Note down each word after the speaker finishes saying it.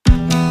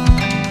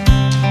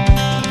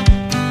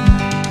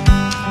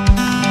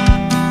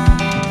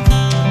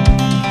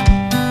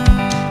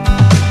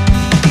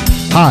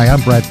Hi,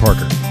 I'm Brad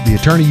Parker, the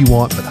attorney you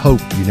want but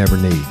hope you never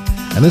need.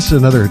 And this is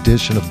another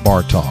edition of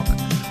Bar Talk,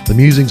 the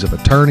musings of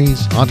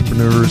attorneys,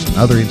 entrepreneurs, and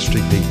other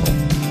interesting people.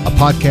 A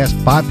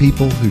podcast by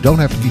people who don't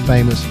have to be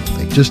famous,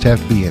 they just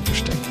have to be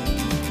interesting.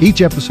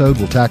 Each episode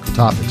will tackle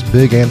topics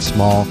big and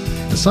small,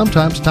 and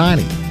sometimes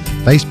tiny,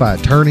 faced by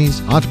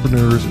attorneys,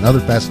 entrepreneurs, and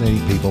other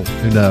fascinating people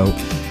who know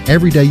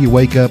every day you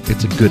wake up,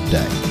 it's a good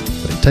day.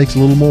 But it takes a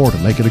little more to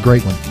make it a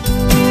great one.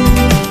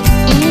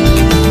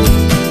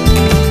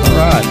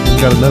 All right, we've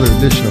got another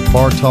edition of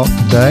Bar Talk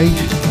today.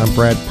 I'm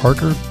Brad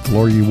Parker, the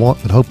lawyer you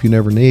want but hope you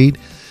never need.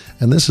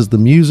 And this is the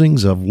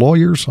musings of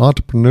lawyers,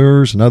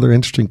 entrepreneurs, and other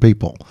interesting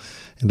people.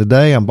 And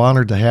today I'm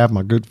honored to have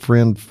my good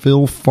friend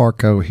Phil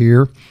Farco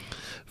here.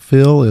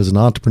 Phil is an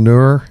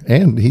entrepreneur,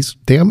 and he's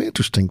damn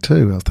interesting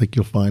too. I think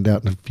you'll find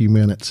out in a few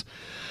minutes.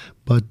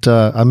 But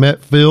I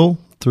met Phil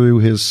through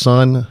his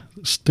son,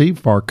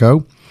 Steve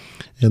Farco,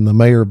 and the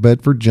mayor of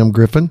Bedford, Jim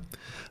Griffin.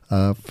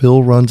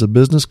 Phil runs a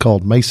business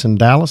called Mason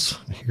Dallas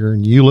here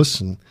in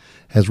Euless and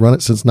has run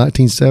it since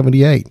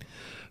 1978.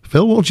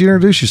 Phil, why don't you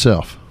introduce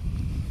yourself?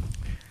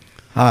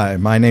 Hi,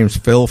 my name's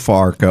Phil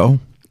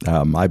Farco.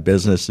 My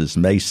business is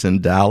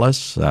Mason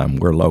Dallas.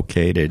 We're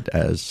located,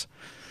 as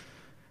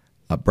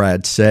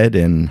Brad said,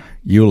 in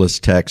Euless,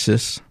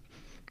 Texas.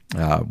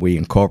 We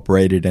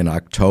incorporated in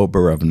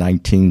October of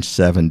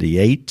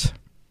 1978.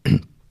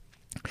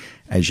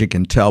 As you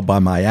can tell by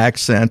my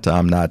accent,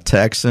 I'm not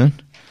Texan.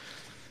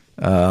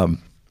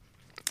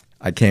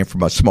 I came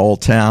from a small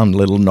town,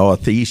 little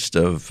northeast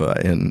of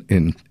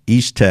in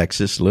East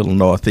Texas, little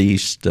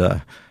northeast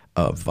of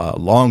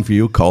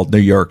Longview, called New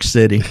York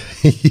City.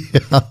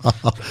 Yeah,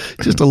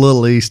 just a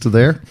little east of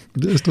there,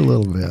 just a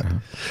little bit.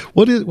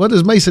 What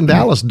does Mason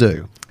Dallas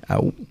do?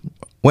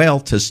 Well,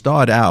 to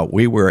start out,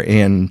 we were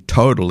in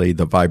totally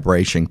the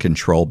vibration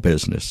control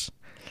business.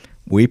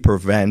 We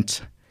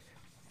prevent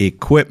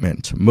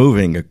equipment,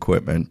 moving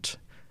equipment,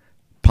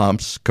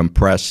 pumps,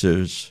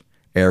 compressors,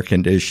 air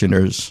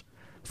conditioners,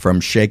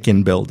 from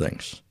shaking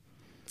buildings.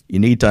 You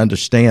need to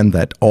understand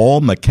that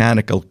all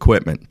mechanical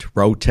equipment,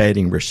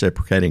 rotating,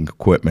 reciprocating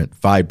equipment,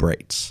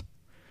 vibrates.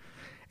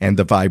 And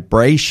the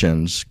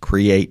vibrations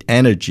create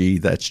energy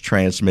that's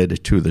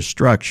transmitted to the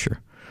structure.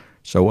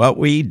 So what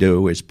we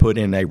do is put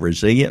in a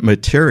resilient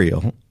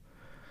material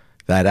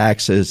that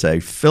acts as a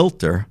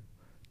filter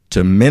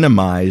to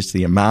minimize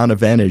the amount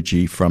of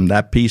energy from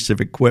that piece of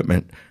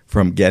equipment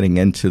from getting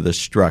into the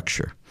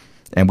structure.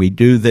 And we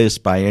do this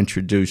by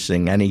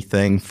introducing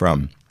anything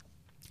from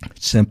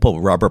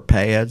simple rubber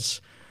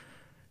pads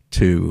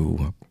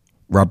to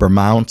rubber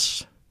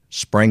mounts,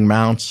 spring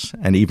mounts,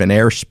 and even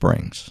air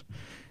springs.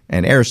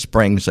 And air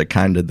springs are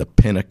kind of the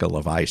pinnacle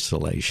of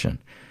isolation.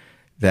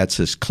 That's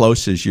as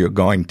close as you're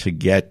going to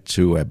get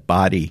to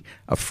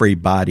a free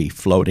body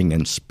floating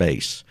in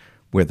space,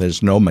 where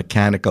there's no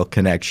mechanical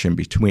connection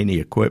between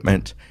the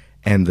equipment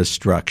and the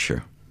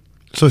structure.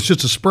 So it's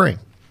just a spring,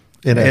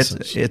 in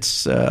essence.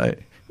 It's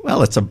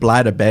a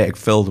bladder bag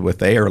filled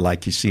with air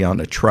like you see on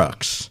the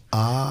trucks.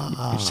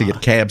 You see the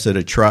cabs of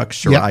the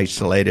trucks are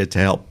isolated to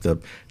help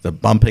the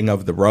bumping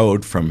of the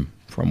road from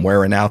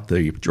wearing out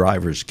the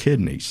driver's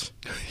kidneys.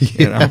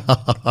 You know?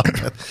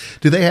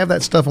 Do they have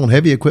that stuff on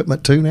heavy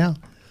equipment too now?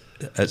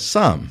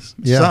 Some.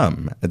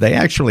 They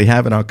actually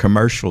have it on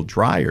commercial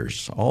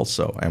dryers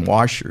also and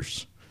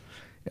washers.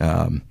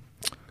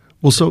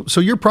 Well, so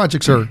your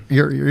projects are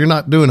you're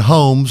not doing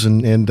homes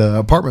and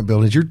apartment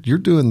buildings. You're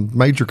doing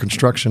major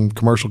construction,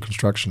 commercial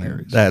construction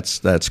areas.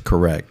 That's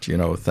correct. You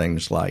know,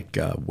 things like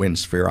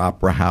Winsphere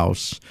Opera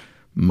House,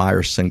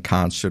 Meyerson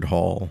Concert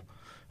Hall,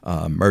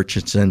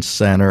 Murchison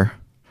Center,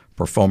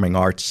 Performing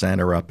Arts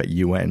Center up at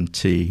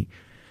UNT,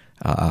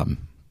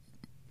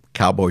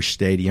 Cowboy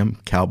Stadium,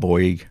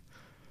 Cowboy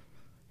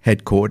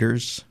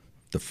Headquarters,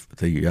 the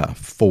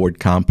Ford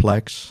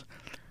Complex.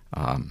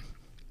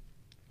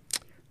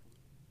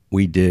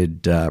 We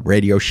did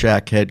Radio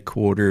Shack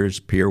headquarters,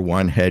 Pier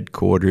 1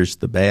 headquarters,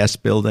 the Bass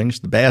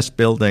buildings. The Bass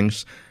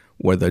buildings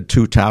were the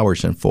two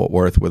towers in Fort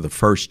Worth, were the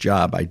first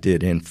job I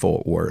did in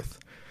Fort Worth.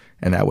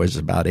 And that was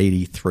about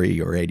 83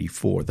 or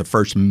 84, the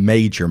first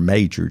major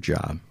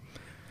job.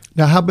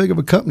 Now, how big of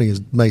a company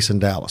is Mason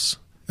Dallas?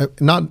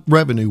 Not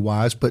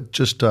revenue-wise, but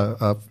just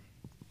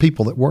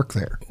people that work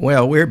there.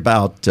 Well, we're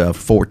about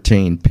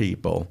 14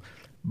 people.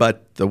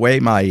 But the way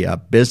my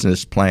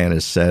business plan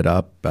is set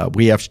up,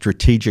 we have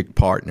strategic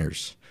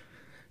partners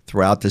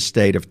throughout the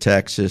state of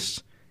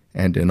Texas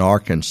and in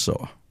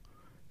Arkansas.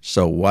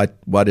 So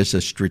what is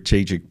a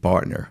strategic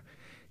partner?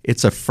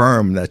 It's a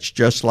firm that's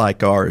just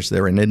like ours.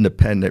 They're an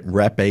independent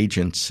rep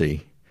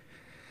agency.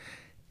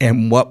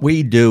 And what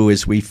we do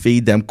is we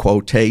feed them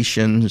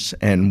quotations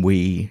and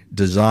we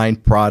design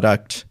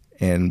product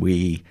and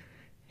we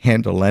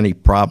handle any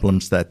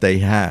problems that they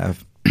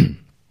have.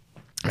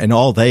 And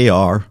all they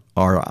are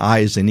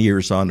eyes and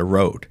ears on the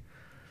road.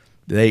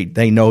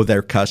 They know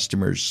their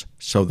customers,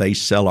 so they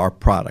sell our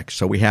products.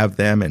 So we have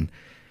them in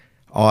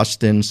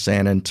Austin,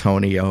 San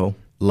Antonio,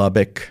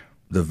 Lubbock,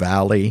 the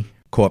Valley,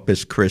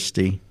 Corpus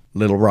Christi,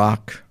 Little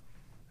Rock,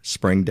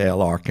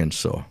 Springdale,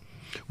 Arkansas.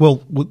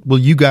 Well, will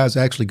you guys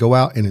actually go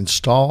out and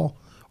install,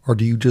 or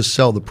do you just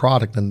sell the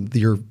product and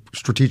your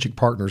strategic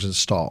partners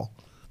install?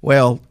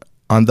 Well,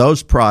 on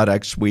those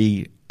products,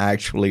 we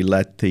actually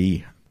let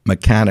the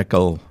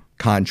mechanical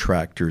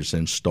contractors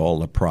install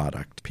the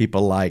product.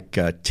 People like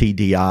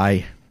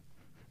TDI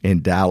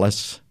in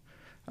Dallas,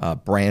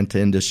 Brandt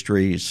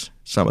Industries,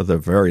 some of the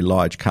very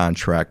large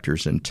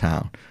contractors in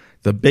town.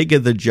 The bigger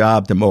the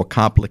job, the more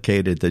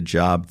complicated the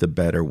job, the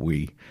better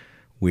we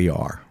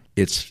are.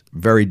 It's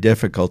very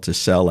difficult to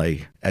sell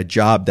a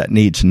job that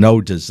needs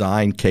no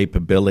design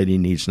capability,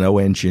 needs no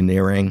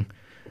engineering,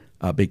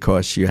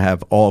 because you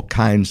have all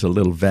kinds of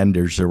little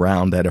vendors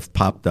around that have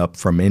popped up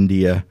from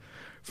India,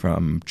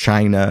 from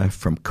China,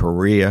 from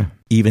Korea,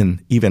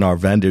 even our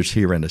vendors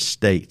here in the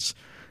States.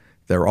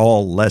 They're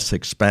all less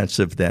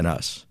expensive than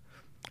us,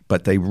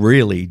 but they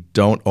really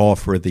don't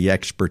offer the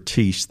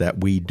expertise that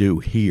we do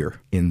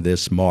here in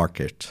this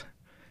market.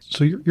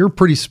 So you're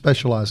pretty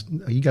specialized.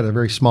 You got a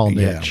very small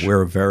niche. Yeah,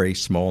 we're a very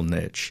small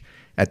niche.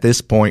 At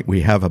this point,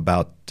 we have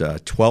about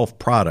 12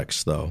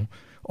 products, though,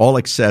 all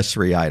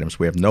accessory items.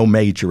 We have no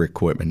major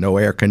equipment, no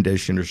air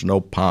conditioners, no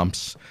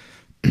pumps.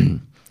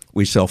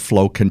 We sell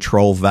flow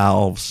control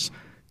valves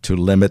to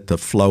limit the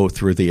flow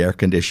through the air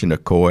conditioner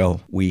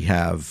coil. We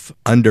have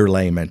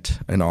underlayment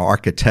in our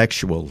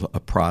architectural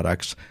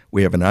products.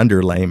 We have an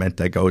underlayment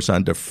that goes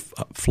under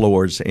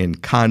floors in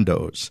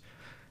condos,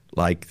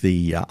 like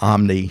the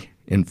Omni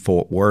in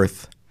Fort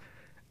Worth,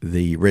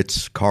 the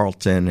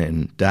Ritz-Carlton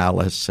in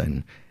Dallas,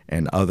 and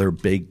other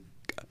big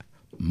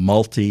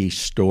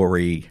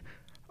multi-story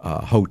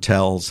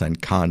hotels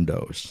and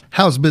condos.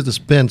 How's business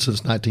been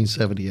since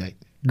 1978?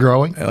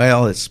 Growing?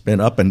 Well, it's been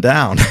up and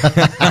down.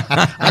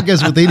 I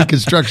guess with any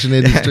construction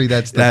industry,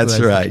 that's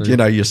right. You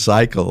know, you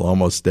cycle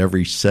almost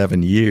every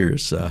 7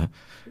 years.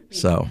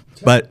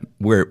 But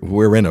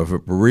we're in a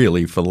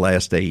really, for the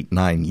last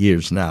 8-9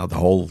 years now, the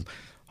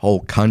whole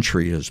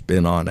country has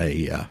been on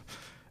a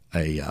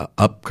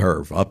up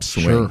curve,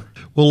 upswing. Sure.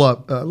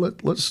 Well,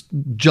 let's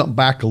jump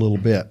back a little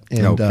bit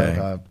and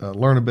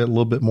learn a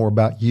little bit more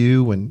about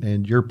you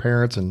and your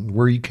parents and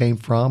where you came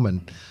from.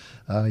 And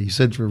you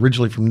said you're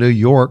originally from New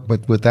York,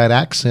 but with that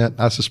accent,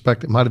 I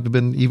suspect it might have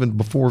been even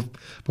before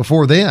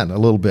then a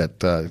little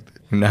bit.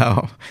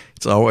 No,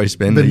 it's always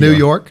been New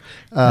York.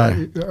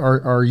 Are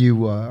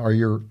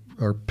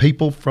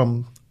people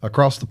from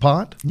across the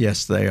pond?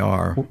 Yes, they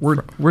are.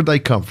 Where'd they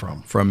come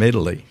from? From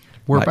Italy.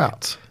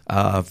 Whereabouts?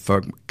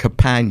 From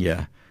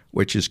Campania,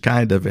 which is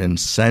kind of in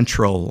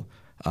central,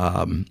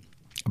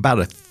 about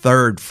a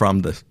third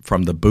from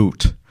the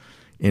boot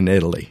in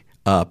Italy.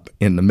 Up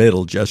in the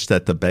middle, just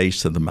at the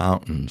base of the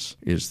mountains,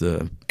 is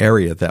the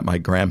area that my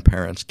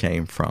grandparents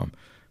came from.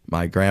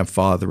 My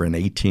grandfather in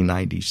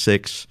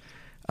 1896,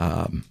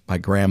 my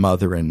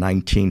grandmother in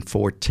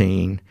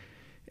 1914,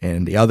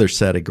 and the other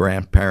set of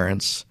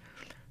grandparents,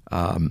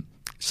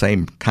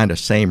 same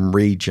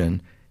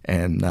region.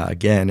 And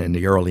again, in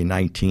the early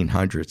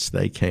 1900s,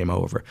 they came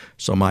over.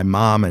 So my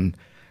mom and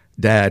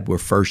dad were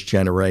first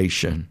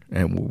generation,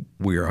 and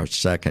we're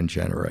second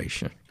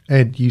generation.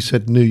 And you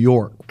said New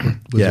York.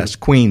 Yes,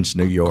 Queens,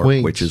 New York,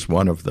 Queens. Which is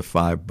one of the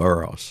 5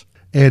 boroughs.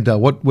 And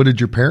what did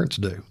your parents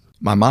do?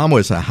 My mom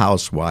was a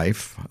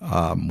housewife.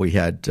 I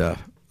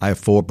have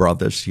 4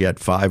 brothers. She had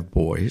 5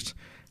 boys.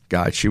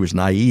 God, she was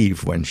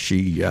naive when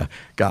she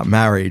got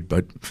married,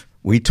 but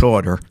we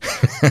taught her.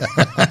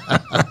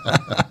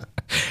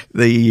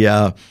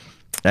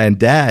 And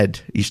Dad,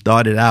 he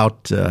started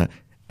out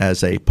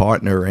as a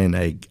partner in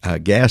a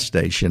gas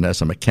station as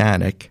a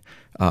mechanic.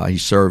 He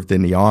served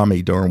in the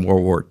Army during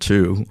World War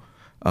II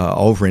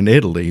over in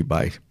Italy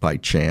by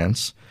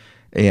chance.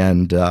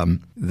 And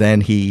then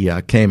he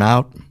came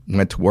out,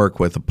 went to work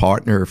with a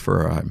partner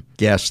for a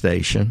gas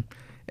station.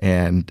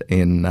 And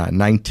in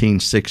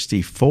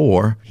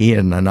 1964, he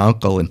and an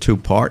uncle and 2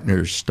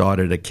 partners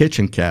started a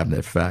kitchen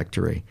cabinet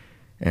factory.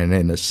 And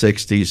in the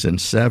 60s and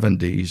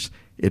 70s,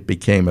 it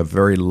became a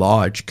very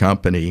large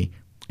company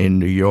in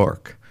New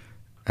York.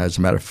 As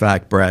a matter of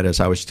fact, Brad, as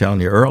I was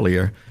telling you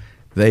earlier,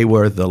 they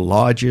were the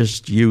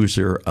largest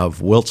user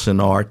of Wilson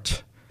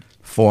Art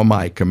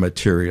Formica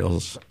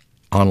materials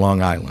on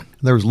Long Island.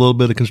 There was a little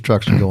bit of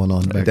construction going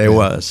on back then. There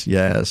was,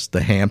 yes.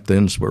 The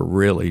Hamptons were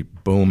really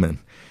booming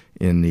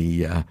in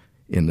the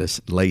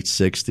late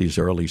 60s,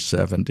 early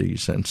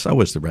 70s, and so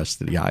was the rest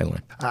of the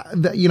island.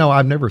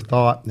 I've never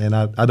thought, and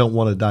I don't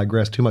want to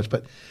digress too much,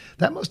 but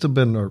that must have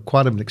been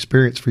quite an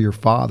experience for your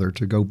father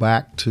to go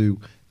back to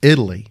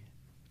Italy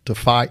to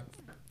fight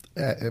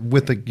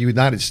with the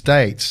United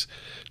States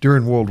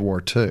during World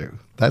War II.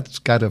 That's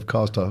got to have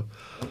caused a...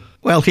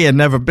 Well, he had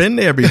never been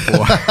there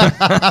before.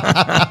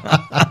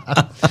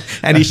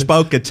 And he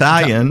spoke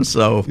Italian,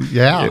 so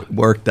it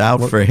worked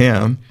out for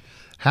him.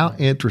 How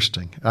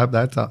interesting.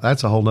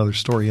 That's a whole other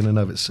story in and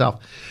of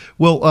itself.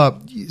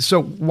 Well,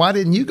 so why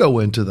didn't you go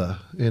into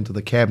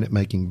the cabinet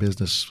making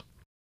business?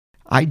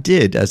 I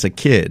did as a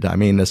kid. I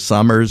mean, the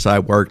summers I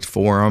worked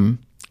for him,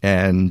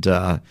 and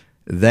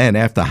then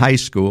after high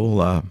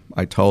school,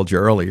 I told you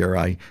earlier,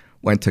 I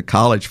went to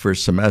college for a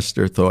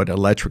semester, thought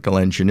electrical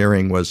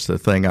engineering was the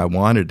thing I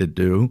wanted to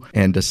do,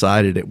 and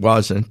decided it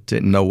wasn't,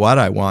 didn't know what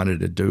I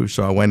wanted to do,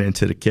 so I went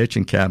into the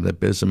kitchen cabinet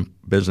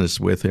business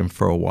with him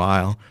for a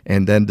while,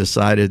 and then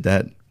decided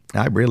that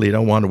I really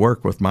don't want to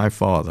work with my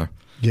father.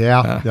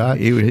 Yeah.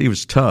 He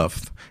was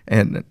tough,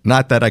 and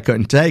not that I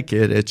couldn't take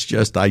it, it's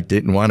just I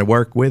didn't want to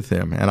work with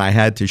him, and I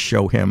had to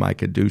show him I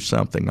could do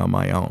something on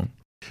my own.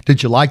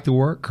 Did you like the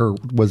work, or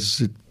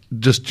was it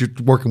just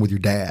working with your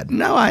dad?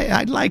 No,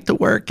 I liked the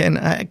work, and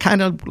I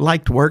kind of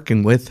liked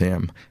working with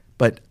him,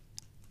 but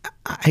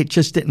I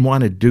just didn't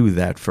want to do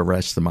that for the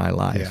rest of my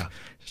life. Yeah.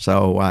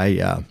 So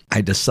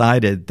I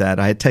decided that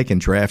I had taken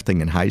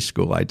drafting in high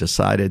school. I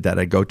decided that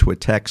I'd go to a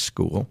tech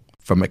school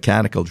for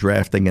mechanical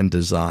drafting and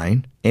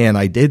design, and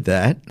I did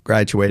that,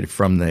 graduated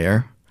from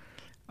there,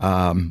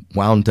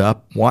 wound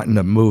up wanting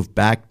to move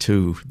back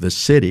to the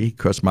city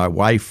because my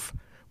wife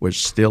was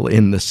still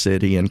in the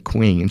city in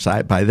Queens.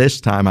 By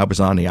this time, I was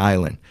on the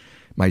island.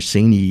 My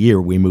senior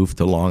year, we moved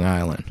to Long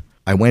Island.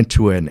 I went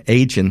to an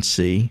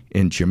agency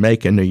in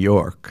Jamaica, New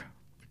York,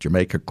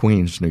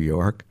 Queens, New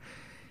York,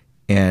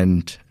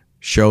 and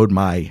showed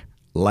my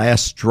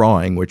last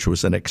drawing, which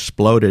was an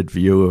exploded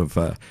view of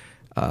an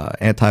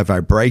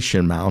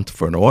anti-vibration mount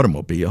for an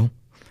automobile.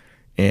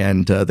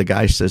 And the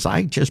guy says,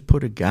 I just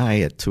put a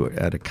guy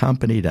at a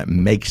company that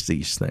makes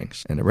these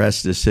things. And the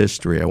rest is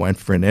history. I went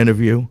for an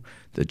interview.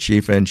 The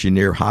chief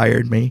engineer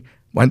hired me.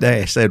 One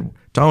day I said,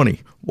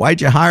 Tony,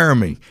 why'd you hire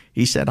me?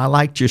 He said, I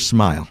liked your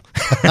smile.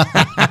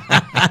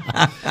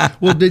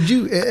 Well, did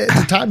you, at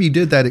the time you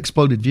did that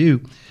exploded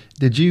view,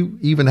 did you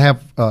even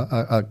have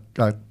a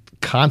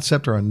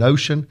concept or a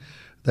notion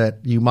that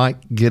you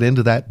might get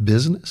into that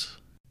business?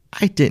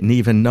 I didn't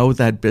even know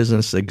that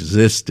business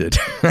existed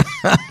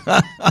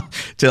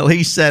till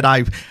he said,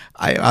 I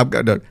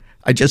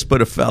just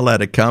put a fella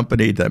at a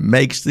company that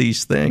makes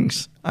these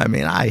things. I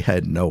mean, I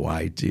had no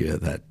idea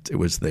that it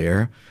was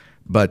there,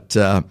 but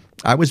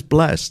I was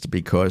blessed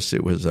because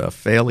it was a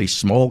fairly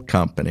small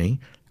company,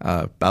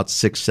 about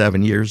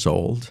 6-7 years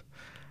old,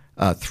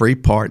 3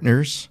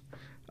 partners.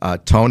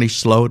 Tony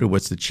Slaughter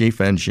was the chief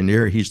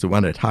engineer. He's the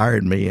one that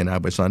hired me, and I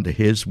was under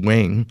his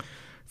wing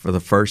for the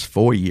first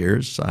 4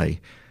 years. I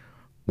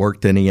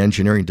worked in the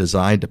engineering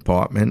design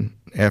department.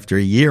 After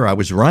a year, I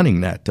was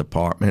running that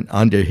department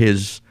under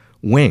his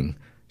wing.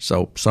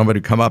 So somebody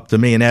would come up to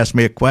me and ask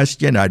me a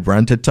question. I'd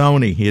run to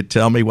Tony. He'd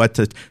tell me what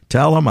to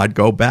tell him. I'd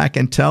go back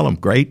and tell him.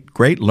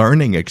 Great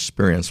learning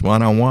experience,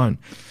 one-on-one.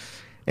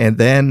 And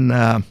then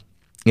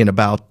in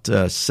about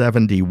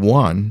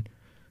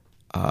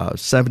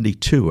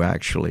 72,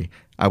 actually,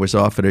 I was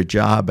offered a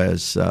job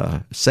as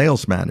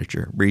sales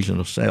manager,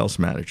 regional sales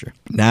manager.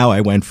 Now I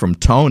went from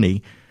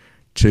Tony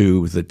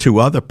to the 2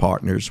 other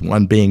partners,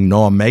 one being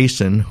Norm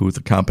Mason, who the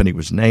company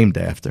was named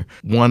after,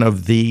 one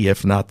of the,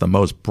 if not the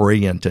most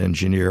brilliant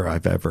engineer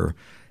I've ever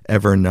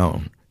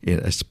known,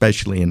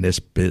 especially in this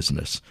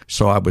business.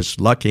 So I was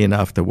lucky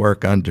enough to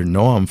work under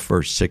Norm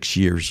for 6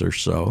 years or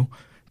so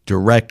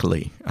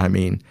directly. I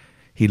mean,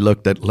 he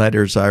looked at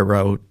letters I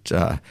wrote,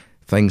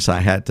 things I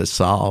had to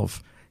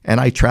solve,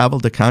 and I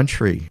traveled the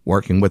country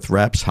working with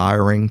reps,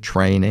 hiring,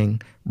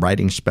 training,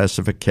 writing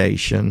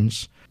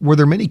specifications. Were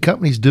there many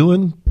companies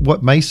doing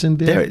what Mason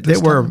did?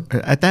 There were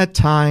at that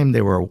time.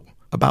 There were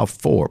about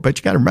 4, but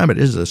you got to remember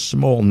this is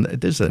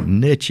a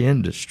niche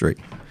industry.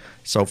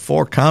 So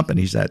 4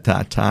 companies at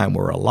that time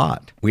were a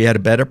lot. We had a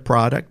better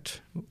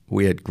product.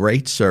 We had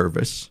great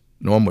service.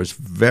 Norm was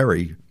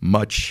very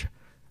much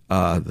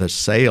the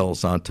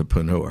sales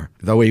entrepreneur.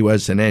 Though he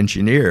was an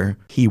engineer,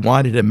 he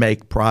wanted to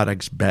make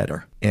products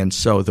better. And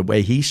so the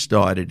way he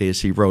started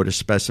is he wrote a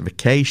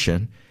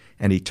specification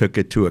and he took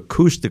it to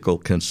acoustical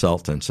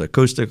consultants.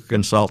 Acoustical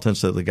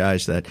consultants are the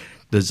guys that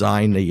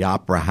design the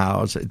opera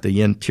house,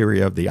 the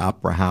interior of the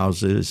opera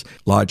houses,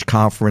 large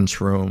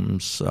conference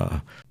rooms.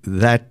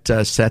 That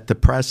set the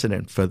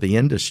precedent for the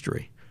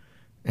industry.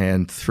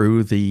 And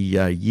through the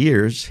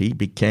years, he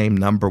became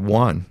number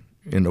 1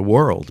 in the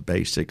world,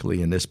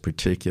 basically, in this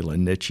particular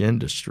niche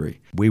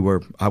industry.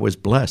 I was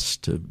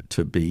blessed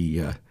to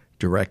be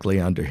directly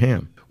under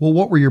him. Well,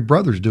 what were your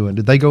brothers doing?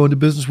 Did they go into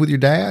business with your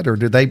dad, or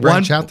did they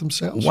branch out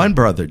themselves? One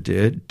brother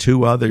did.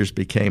 2 others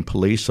became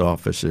police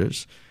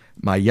officers.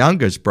 My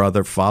youngest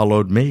brother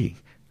followed me.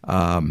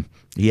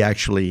 He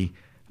actually,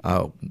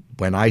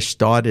 when I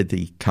started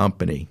the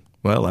company,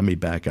 well, let me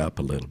back up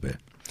a little bit.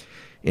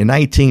 In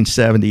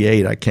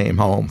 1978, I came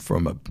home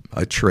from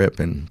a trip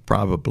in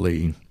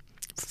probably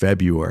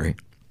February,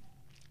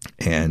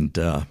 and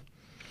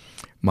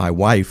my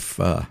wife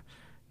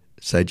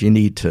said, we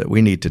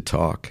need to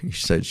talk. He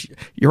says,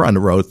 you're on the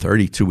road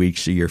 32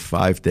 weeks a year,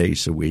 5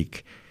 days a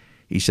week.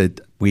 He said,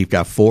 we've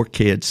got 4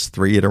 kids,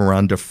 3 that are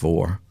under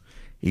 4.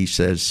 He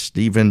says,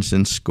 Stephen's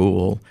in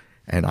school,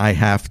 and I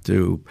have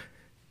to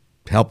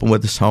help him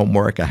with his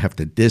homework. I have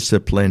to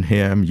discipline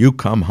him. You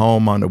come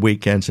home on the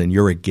weekends, and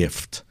you're a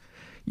gift.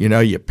 You know,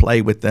 you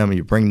play with them,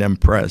 you bring them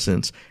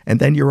presents, and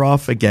then you're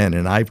off again,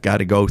 and I've got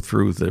to go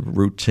through the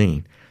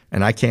routine,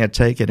 and I can't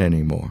take it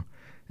anymore.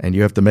 And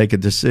you have to make a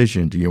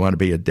decision. Do you want to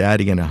be a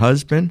daddy and a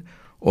husband,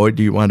 or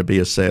do you want to be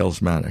a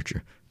sales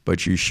manager?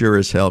 But you sure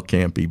as hell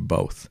can't be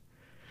both.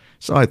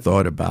 So I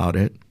thought about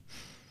it.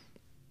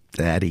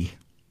 Daddy,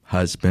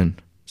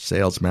 husband,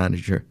 sales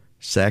manager,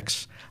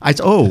 sex. I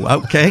said,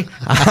 oh, okay.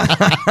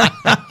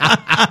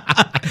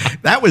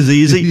 That was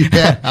easy.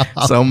 Yeah.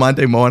 So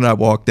Monday morning I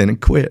walked in and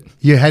quit.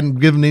 You hadn't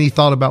given any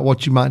thought about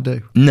what you might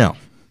do? No,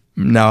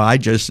 I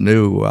just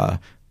knew I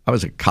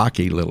was a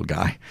cocky little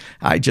guy.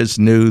 I just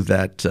knew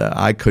that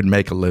I could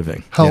make a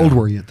living. How old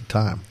were you at the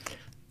time?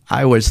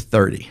 I was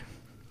 30.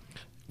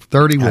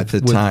 30 at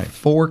the with time.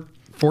 Four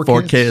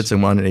kids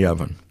and one in the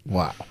oven.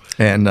 Wow.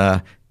 And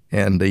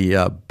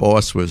the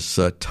boss was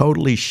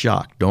totally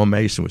shocked. Dawn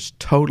Mason was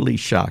totally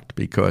shocked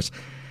because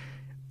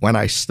when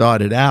I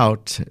started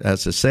out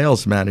as a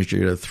sales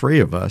manager, the three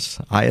of us,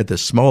 I had the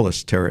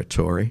smallest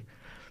territory,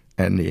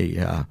 and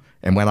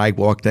when I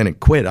walked in and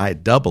quit, I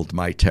had doubled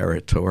my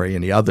territory,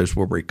 and the others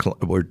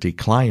were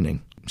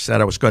declining.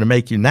 Said I was going to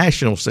make you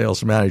national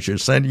sales manager,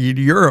 send you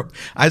to Europe.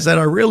 I said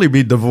I'd really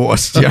be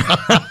divorced. Yeah,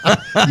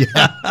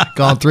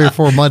 gone 3 or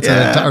 4 months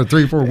at a time, or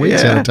 3 or 4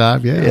 weeks at a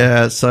time.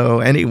 Yeah.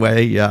 So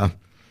anyway,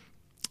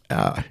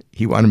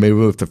 he wanted me to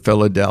move to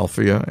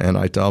Philadelphia, and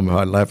I told him if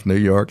I left New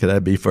York,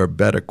 that'd be for a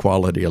better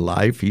quality of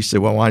life. He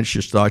said, well, why don't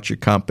you start your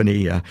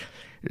company,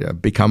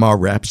 become our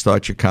rep,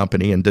 start your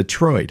company in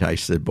Detroit. I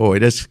said, boy,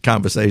 this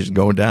conversation's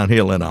going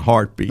downhill in a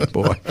heartbeat,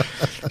 boy.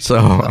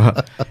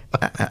 So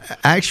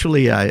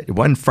actually,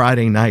 one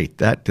Friday night,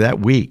 that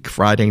week,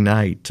 Friday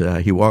night,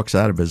 he walks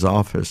out of his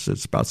office.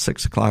 It's about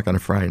 6 o'clock on a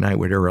Friday night.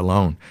 We're there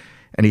alone.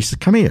 And he said,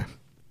 come here.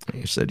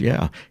 He said,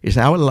 yeah. He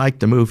said, I would like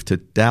to move to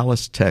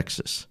Dallas,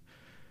 Texas.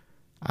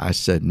 I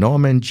said,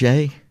 Norman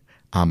J.,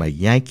 I'm a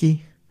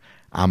Yankee,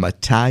 I'm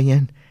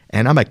Italian,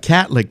 and I'm a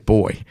Catholic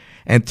boy.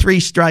 And 3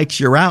 strikes,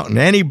 you're out in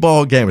any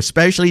ball game,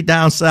 especially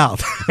down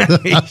south.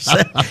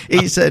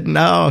 He said,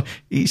 no.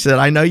 He said,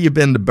 I know you've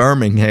been to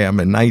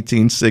Birmingham in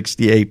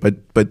 1968,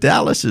 but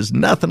Dallas is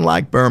nothing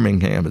like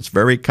Birmingham. It's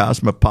very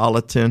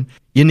cosmopolitan.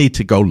 You need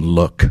to go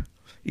look.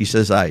 He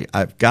says,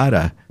 I've got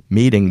a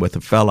meeting with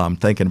a fellow I'm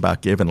thinking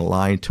about giving a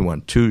line to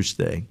on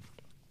Tuesday.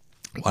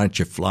 Why don't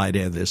you fly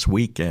there this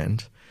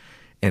weekend?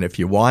 And if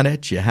you want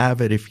it, you have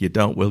it. If you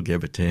don't, we'll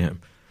give it to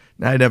him.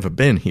 Now, I'd never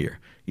been here.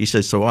 He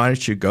said, so why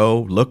don't you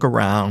go look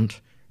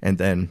around and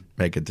then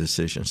make a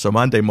decision? So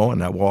Monday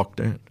morning I walked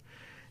in,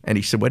 and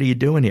he said, what are you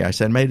doing here? I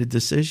said, I made a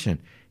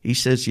decision. He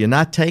says, you're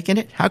not taking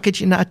it? How could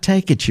you not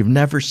take it? You've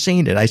never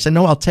seen it. I said,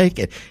 no, I'll take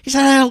it. He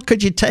said, how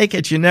could you take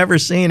it? You've never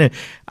seen it.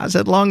 I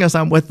said, as long as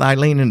I'm with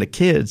Eileen and the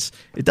kids,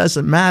 it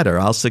doesn't matter.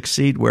 I'll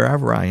succeed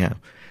wherever I am.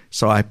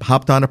 So I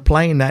hopped on a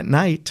plane that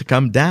night to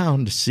come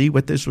down to see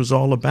what this was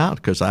all about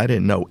because I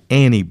didn't know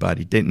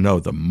anybody, didn't know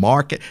the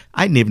market.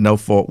 I didn't even know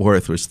Fort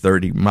Worth was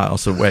 30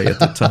 miles away at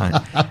the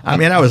time. I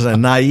mean, I was a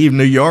naive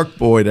New York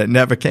boy that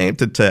never came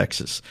to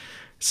Texas.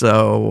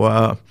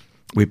 So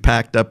we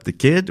packed up the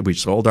kids. We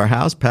sold our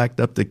house, packed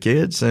up the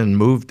kids, and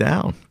moved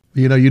down.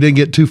 You know, you didn't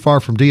get too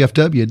far from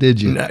DFW,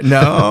 did you?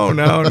 No.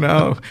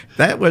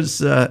 That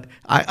was I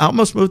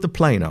almost moved to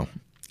Plano.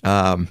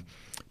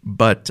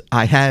 But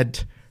I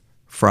had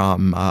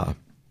from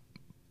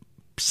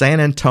San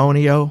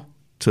Antonio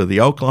to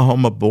the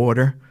Oklahoma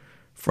border,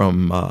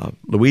 from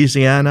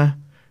Louisiana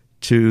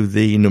to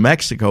the New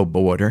Mexico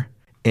border,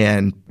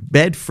 and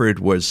Bedford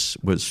was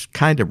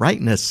kind of right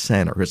in the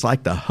center. It was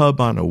like the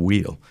hub on a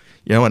wheel,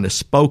 you know, and the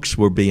spokes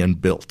were being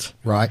built.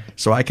 Right.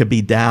 So I could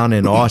be down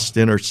in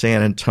Austin or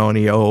San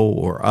Antonio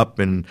or up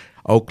in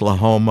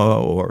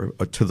Oklahoma or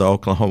to the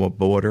Oklahoma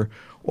border,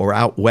 or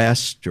out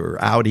west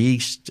or out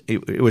east.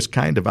 It was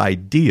kind of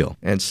ideal.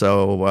 And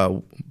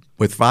so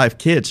with 5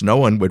 kids, no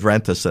one would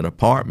rent us an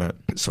apartment.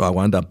 So I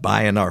wound up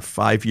buying our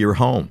 5-year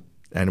home.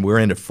 And we're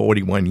in it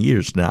 41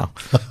 years now.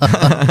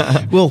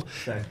 Well,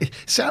 it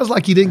sounds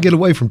like you didn't get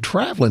away from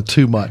traveling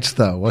too much,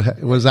 though.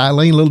 Was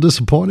Eileen a little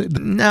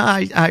disappointed? No,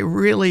 I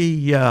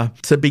really,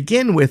 to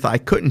begin with, I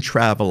couldn't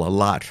travel a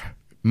lot.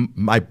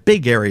 My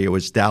big area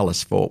was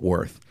Dallas-Fort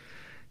Worth.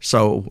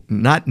 So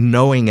not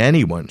knowing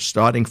anyone,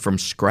 starting from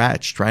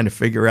scratch, trying to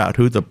figure out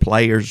who the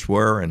players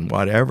were and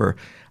whatever,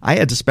 I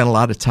had to spend a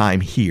lot of time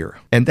here.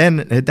 And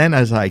then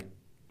as I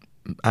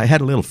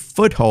had a little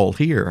foothold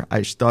here,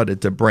 I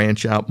started to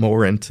branch out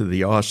more into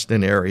the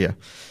Austin area.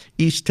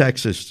 East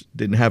Texas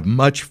didn't have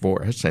much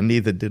for us, and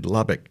neither did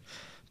Lubbock.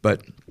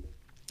 But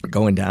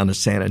going down to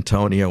San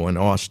Antonio and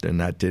Austin,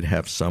 that did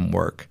have some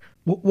work.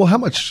 Well, how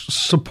much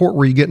support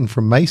were you getting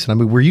from Mason? I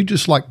mean, were you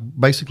just like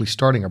basically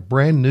starting a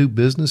brand new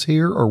business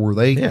here, or were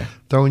they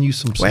throwing you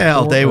some support?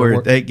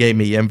 Well, they gave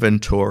me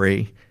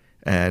inventory,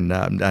 and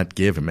not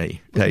giving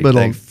me.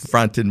 They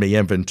fronted me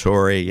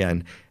inventory,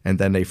 and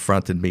then they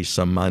fronted me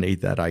some money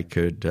that I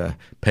could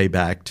pay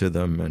back to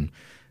them, and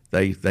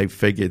they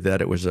figured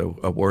that it was a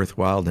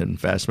worthwhile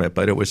investment,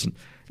 but it was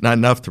not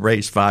enough to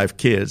raise 5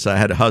 kids. I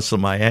had to hustle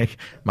my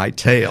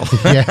tail.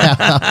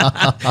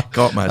 Yeah.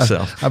 Caught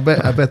myself. I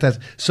bet that's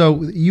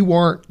so. You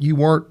weren't,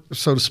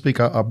 so to speak,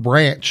 a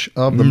branch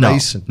of the No,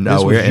 Mason. no,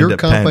 This we're was your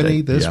independent,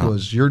 company. This yeah.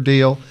 was your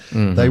deal.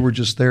 They were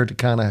just there to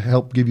kind of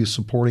help give you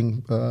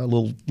supporting,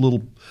 little,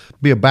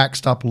 be a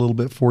backstop a little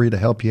bit for you to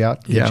help you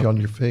out, get Yeah. you on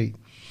your feet.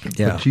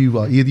 Yeah. But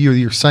you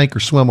either sank or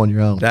swim on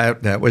your own.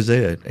 That was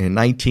it. In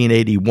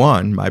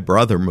 1981, my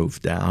brother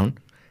moved down,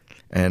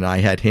 and I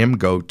had him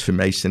go to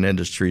Mason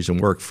Industries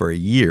and work for a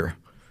year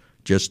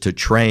just to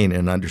train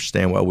and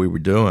understand what we were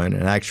doing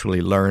and actually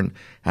learn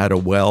how to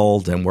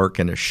weld and work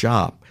in a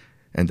shop.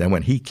 And then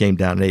when he came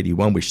down in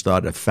 81, we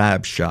started a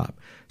fab shop.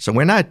 So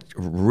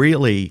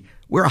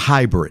we're a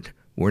hybrid.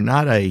 We're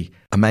not a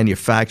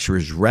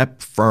manufacturer's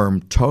rep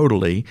firm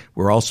totally.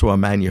 We're also a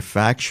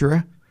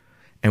manufacturer.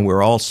 And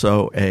we're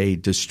also a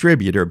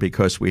distributor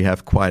because we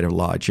have quite a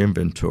large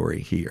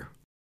inventory here.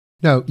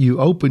 No, you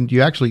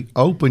actually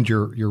opened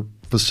your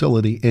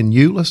facility in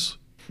Euless?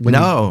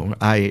 No,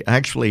 I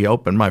actually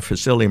opened my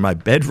facility in my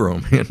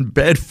bedroom in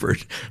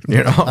Bedford.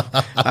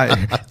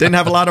 I didn't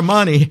have a lot of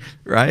money,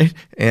 right?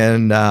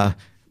 And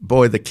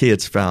boy, the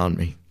kids found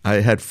me.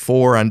 I had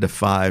 4 under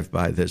 5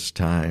 by this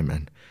time,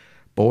 and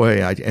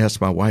boy, I asked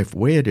my wife,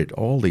 where did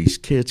all these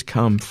kids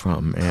come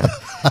from? And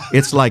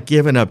it's like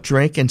giving up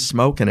drinking,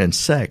 smoking, and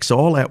sex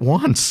all at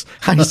once.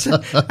 I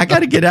said, I got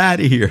to get out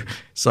of here.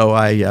 So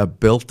I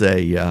built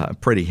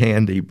pretty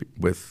handy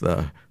with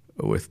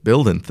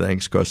building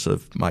things because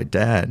of my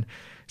dad.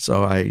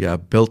 So I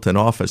built an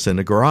office in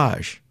the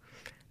garage.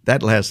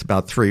 That lasted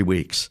about 3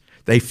 weeks.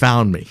 They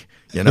found me,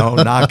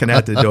 knocking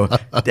at the door.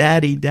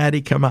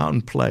 Daddy, come out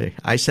and play.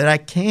 I said, I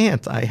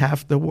can't. I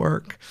have to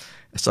work.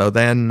 So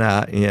then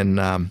in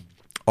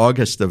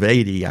August of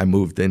 80, I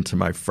moved into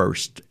my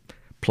first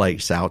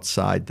place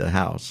outside the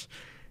house.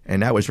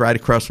 And that was right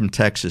across from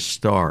Texas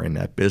Star in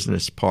that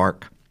business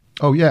park.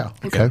 Oh, yeah.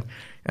 Okay.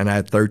 And I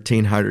had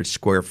 1,300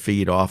 square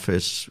feet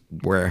office,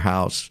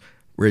 warehouse,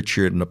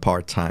 Richard and a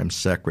part-time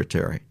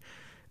secretary.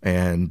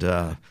 And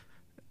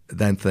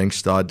then things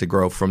started to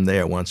grow from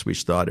there once we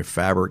started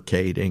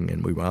fabricating,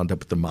 and we wound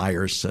up at the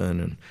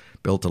Meyerson and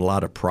built a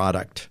lot of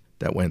product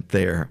that went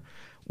there.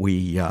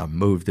 We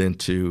moved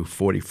into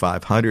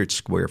 4,500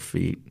 square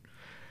feet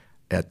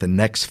at the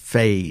next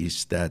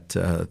phase that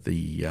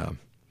the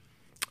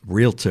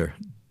realtor,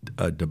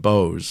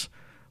 DeBose,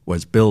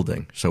 was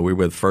building. So we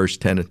were the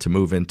first tenant to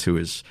move into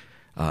his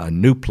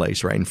new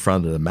place right in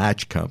front of the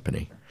match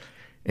company.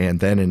 And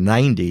then in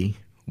 90,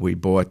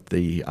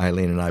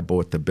 Eileen and I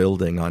bought the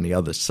building on the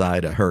other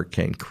side of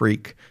Hurricane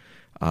Creek,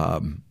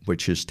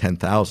 which is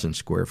 10,000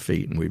 square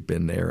feet, and we've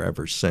been there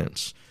ever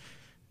since.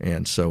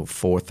 And so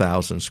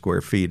 4,000 square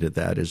feet of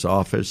that is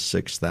office,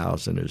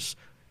 6,000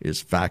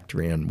 is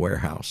factory and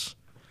warehouse.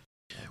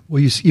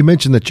 Well, you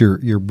mentioned that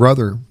your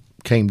brother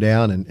came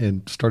down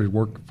and started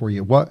working for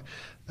you.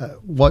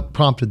 What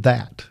prompted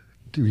that?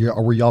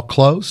 Were y'all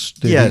close?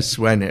 Yes,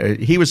 when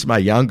he was my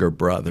younger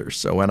brother.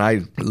 So when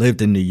I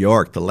lived in New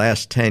York, the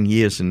last 10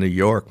 years in New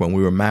York, when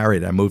we were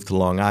married, I moved to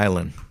Long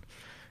Island.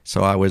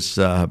 So I was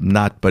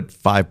not but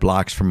 5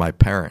 blocks from my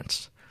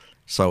parents.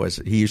 So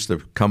he used to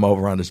come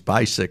over on his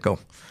bicycle.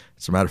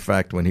 As a matter of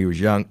fact, when he was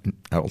young,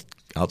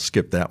 I'll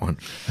skip that one.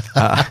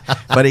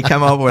 But he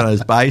come over on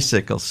his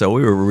bicycle, so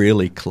we were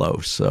really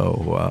close.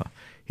 So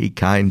he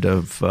kind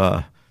of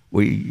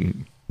we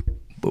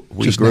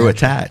just grew natural.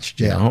 Attached.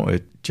 You Yeah. know,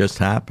 it just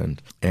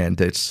happened, and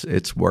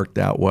it's worked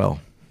out well.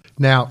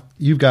 Now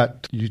you've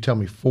got, you tell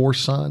me, 4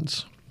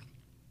 sons,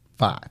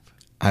 5.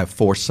 I have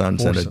 4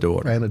 sons and a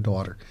daughter. And a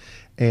daughter.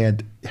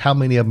 And how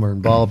many of them are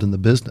involved in the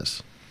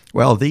business?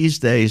 Well, these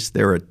days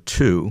there are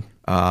 2.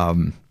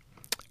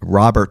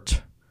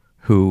 Robert,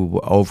 who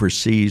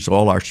oversees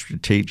all our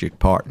strategic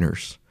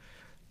partners.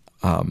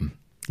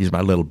 He's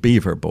my little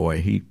beaver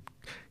boy.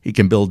 He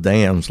can build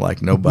dams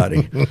like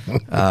nobody.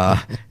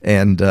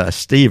 And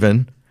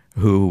Stephen,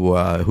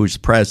 who's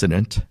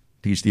president.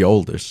 He's the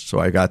oldest. So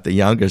I got the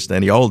youngest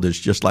and the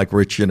oldest, just like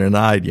Richard and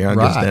I, the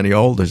youngest Right. and the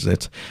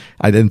oldest.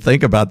 I didn't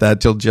think about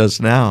that till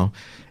just now.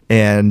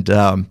 And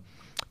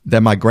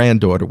then my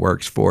granddaughter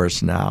works for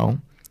us now.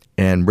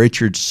 And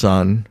Richard's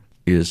son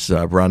is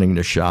running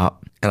the shop.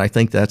 And I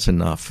think that's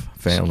enough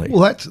family.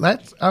 Well,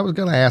 that's. I was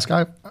going to ask.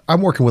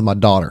 I'm working with my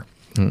daughter,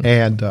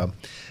 and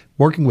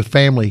working with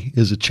family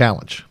is a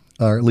challenge,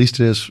 or at least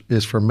it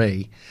is for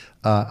me.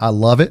 I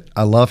love it.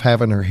 I love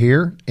having her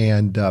here,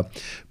 and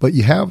but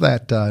you have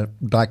that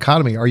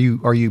dichotomy. Are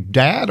you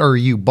dad or are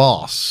you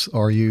boss?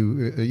 Are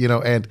you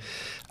And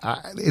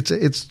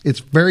it's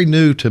very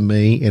new to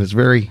me, and it's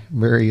very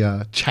very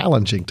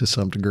challenging to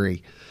some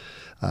degree.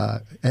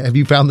 Have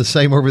you found the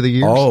same over the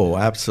years? Oh,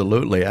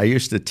 absolutely. I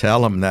used to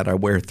tell them that I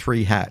wear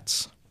 3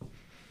 hats,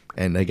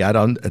 and they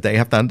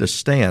have to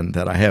understand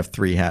that I have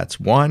 3 hats.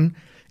 1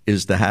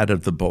 is the hat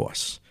of the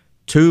boss,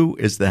 2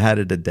 is the hat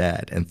of the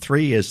dad, and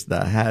 3 is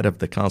the hat of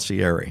the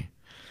concierge.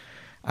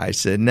 I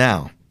said,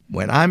 now,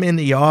 when I'm in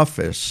the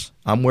office,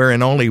 I'm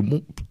wearing only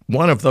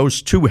one of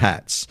those 2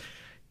 hats.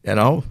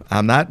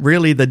 I'm not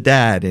really the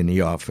dad in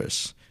the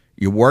office.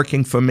 You're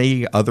working for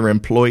me, other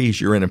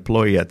employees, you're an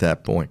employee at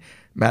that point.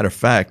 Matter of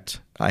fact,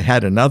 I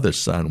had another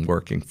son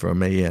working for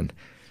me, and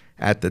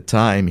at the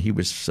time he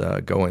was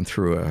going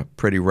through a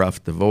pretty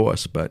rough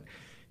divorce, but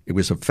it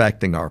was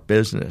affecting our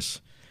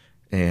business.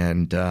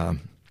 And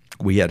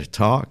we had a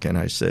talk, and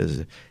I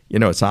says,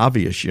 it's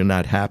obvious you're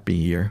not happy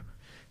here,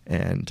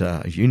 and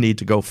you need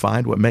to go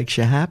find what makes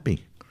you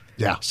happy.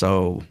 Yeah.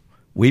 So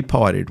we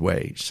parted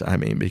ways. I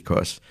mean,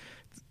 because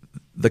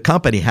the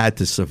company had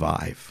to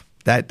survive.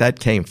 That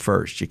came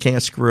first. You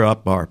can't screw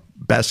up our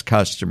best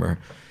customer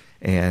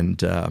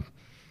and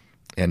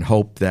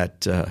hope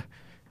that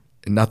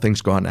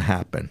nothing's going to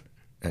happen.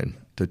 And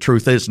the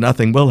truth is,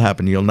 nothing will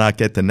happen. You'll not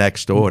get the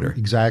next order.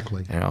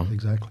 Exactly.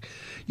 Exactly.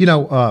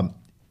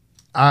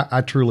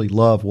 I truly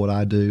love what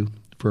I do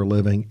for a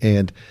living,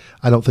 and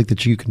I don't think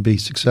that you can be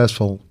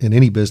successful in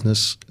any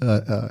business.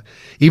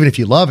 Even if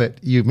you love it,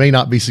 you may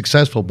not be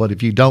successful, but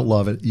if you don't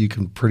love it, you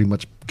can pretty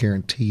much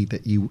guarantee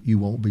that you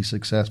won't be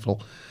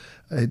successful.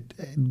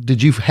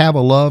 Did you have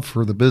a love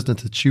for the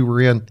business that you were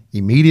in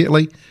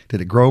immediately?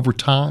 Did it grow over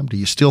time? Do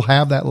you still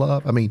have that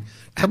love? I mean,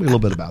 tell me a little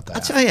bit about that.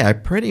 I'll tell you, I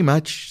pretty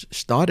much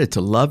started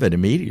to love it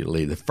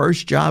immediately. The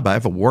first job I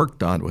ever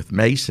worked on with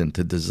Mason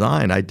to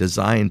design, I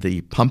designed the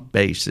pump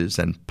bases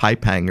and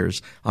pipe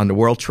hangers on the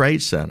World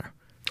Trade Center.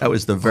 That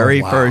was the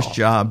very first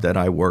job that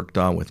I worked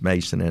on with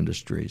Mason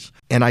Industries.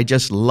 And I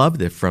just loved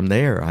it from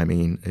there. I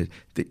mean,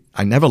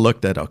 I never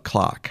looked at a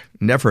clock,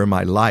 never in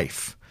my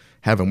life.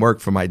 Having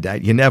worked for my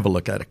dad, you never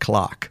look at a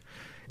clock.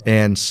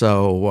 And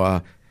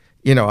so,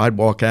 I'd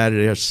walk out of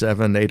there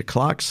 7, 8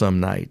 o'clock some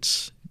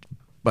nights.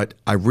 But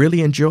I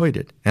really enjoyed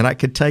it. And I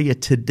could tell you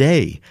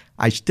today,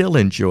 I still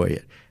enjoy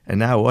it. And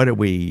now what are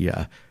we,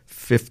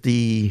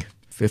 50,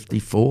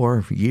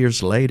 54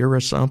 years later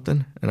or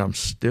something? And I'm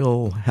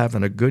still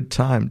having a good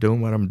time doing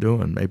what I'm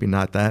doing. Maybe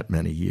not that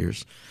many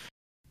years.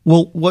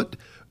 Well,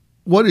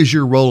 what is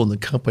your role in the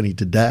company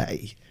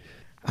today?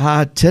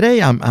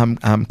 Today,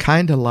 I'm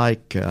kind of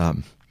like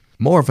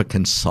more of a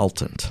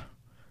consultant.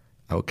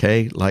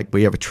 Okay, like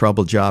we have a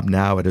trouble job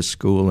now at a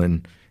school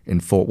in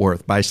Fort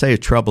Worth. But I say a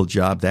trouble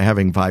job, they're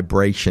having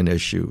vibration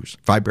issues,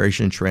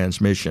 vibration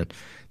transmission.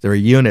 There are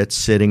units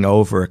sitting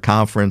over a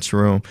conference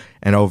room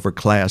and over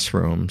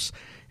classrooms,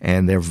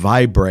 and they're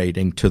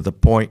vibrating to the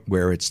point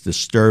where it's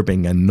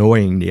disturbing,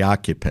 annoying the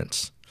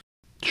occupants.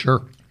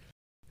 Sure.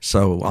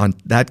 So on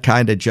that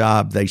kind of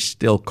job, they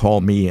still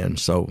call me in.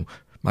 So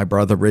my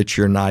brother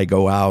Richard and I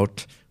go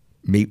out,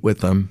 meet with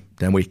them,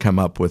 then we come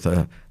up with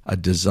a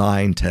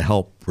design to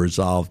help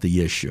resolve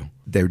the issue.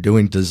 They're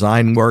doing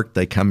design work.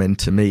 They come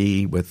into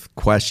me with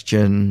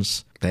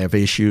questions. They have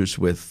issues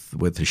with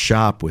the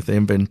shop, with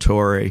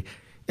inventory.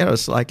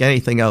 It's like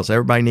anything else.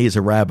 Everybody needs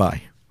a rabbi,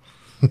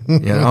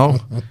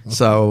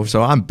 So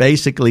I'm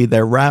basically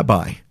their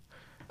rabbi.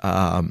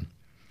 And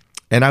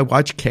I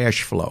watch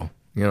cash flow.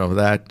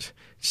 That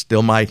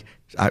still my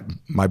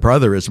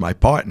brother is my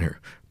partner.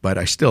 But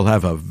I still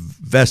have a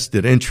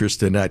vested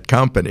interest in that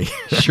company.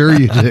 Sure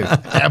you do.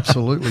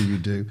 Absolutely you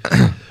do.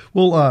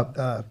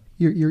 Well,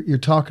 you're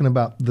talking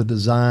about the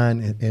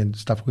design and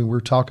stuff. We were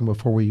talking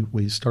before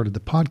we started the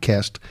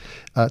podcast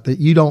that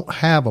you don't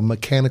have a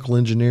mechanical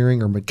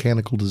engineering or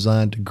mechanical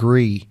design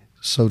degree,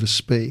 so to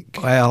speak.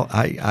 Well,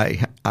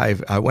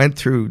 I went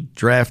through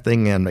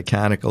drafting and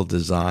mechanical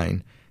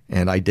design,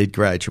 and I did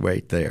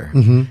graduate there.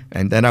 Mm-hmm.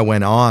 And then I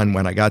went on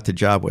when I got the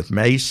job with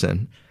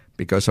Mason.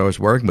 Because I was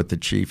working with the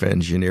chief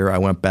engineer, I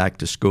went back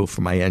to school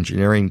for my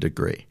engineering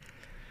degree.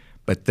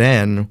 But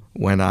then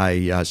when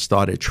I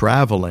started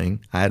traveling,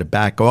 I had to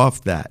back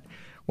off that.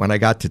 When I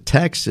got to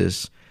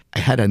Texas, I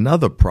had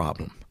another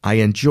problem. I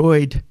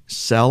enjoyed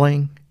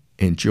selling,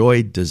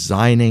 enjoyed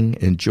designing,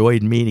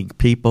 enjoyed meeting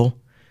people,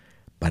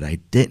 but I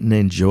didn't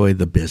enjoy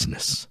the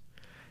business.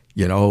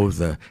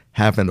 The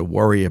having to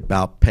worry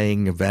about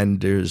paying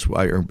vendors,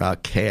 or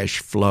about cash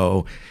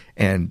flow.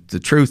 And the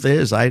truth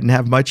is, I didn't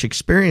have much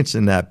experience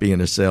in that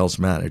being a sales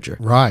manager.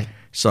 Right.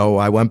 So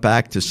I went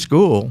back to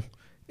school,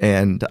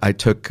 and I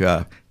took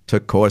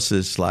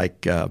courses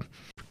like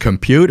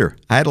computer.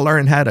 I had to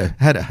learn how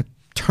to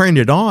turn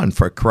it on,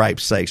 for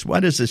cripe's sakes.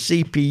 What is a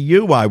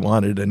CPU? I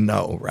wanted to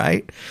know,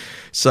 right?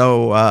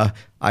 So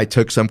I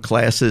took some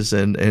classes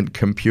in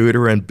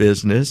computer and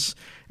business.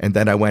 And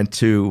then I went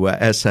to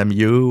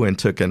SMU and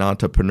took an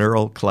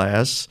entrepreneurial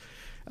class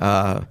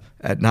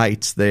at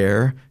nights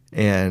there,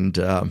 and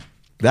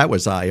that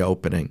was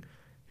eye-opening.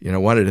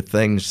 One of the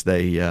things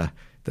they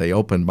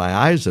opened my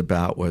eyes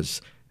about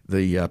was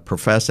the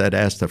professor had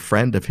asked a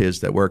friend of his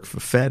that worked for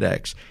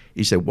FedEx.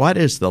 He said, "What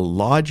is the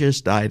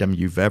largest item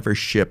you've ever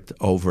shipped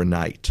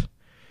overnight?"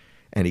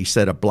 And he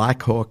said, "A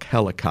Black Hawk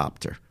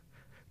helicopter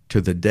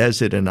to the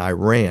desert in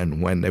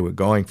Iran when they were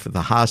going for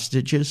the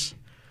hostages."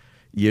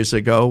 Years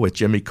ago, with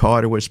Jimmy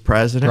Carter was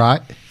president.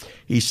 Right.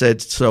 He said,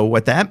 so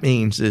what that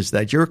means is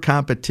that your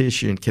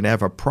competition can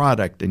have a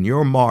product in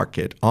your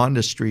market on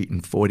the street in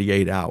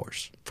 48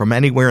 hours from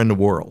anywhere in the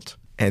world.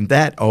 And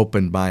that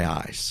opened my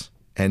eyes.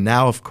 And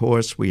now, of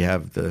course, we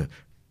have the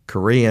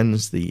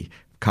Koreans, the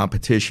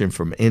competition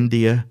from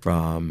India,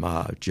 from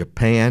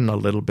Japan a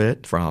little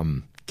bit,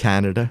 from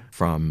Canada,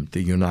 from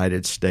the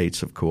United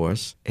States, of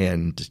course,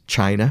 and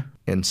China.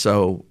 And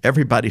so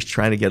everybody's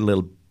trying to get a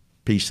little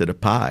piece of the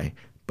pie,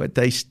 but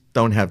they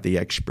don't have the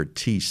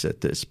expertise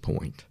at this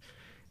point.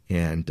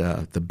 And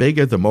the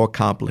bigger, the more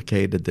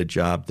complicated the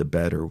job, the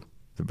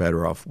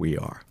better off we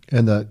are.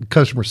 And the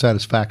customer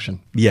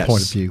satisfaction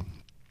point of view.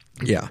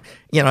 Yeah.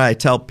 I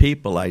tell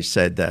people, I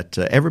said that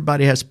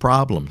everybody has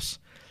problems,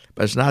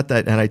 but it's not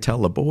that, and I tell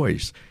the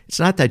boys, it's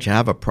not that you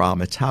have a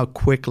problem, it's how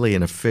quickly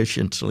and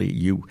efficiently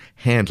you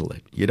handle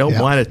it. You don't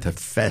want it to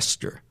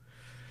fester.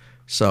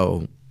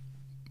 So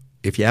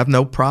if you have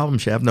no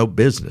problems, you have no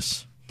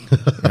business.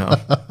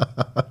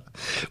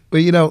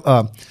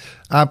 Well,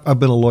 I've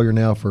been a lawyer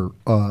now for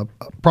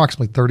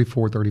approximately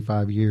 34,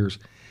 35 years,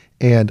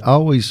 and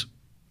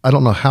I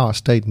don't know how I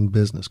stayed in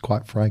business,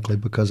 quite frankly,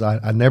 because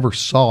I never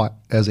saw it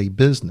as a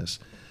business.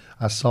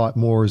 I saw it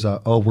more as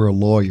we're a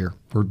lawyer.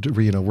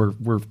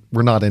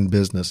 We're not in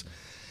business,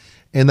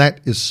 and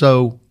that is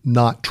so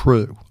not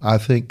true. I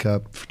think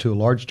to a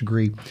large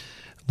degree,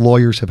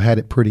 lawyers have had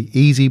it pretty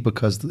easy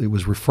because it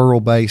was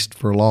referral based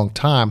for a long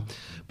time.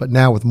 But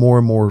now with more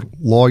and more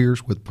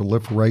lawyers, with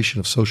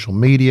proliferation of social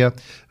media,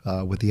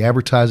 with the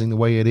advertising the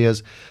way it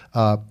is,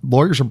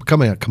 lawyers are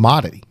becoming a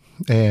commodity.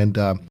 And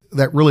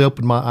that really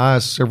opened my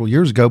eyes several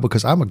years ago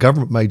because I'm a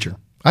government major.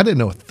 I didn't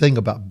know a thing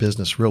about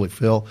business, really,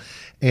 Phil.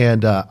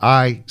 And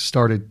I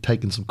started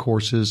taking some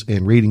courses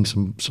and reading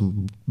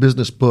some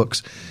business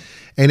books.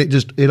 And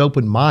it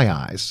opened my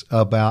eyes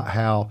about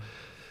how,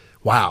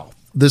 wow,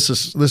 this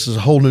is a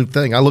whole new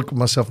thing. I look at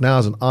myself now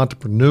as an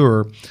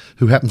entrepreneur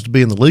who happens to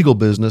be in the legal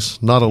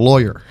business, not a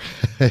lawyer.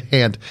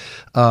 And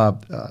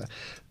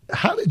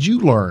how did you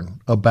learn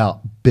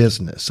about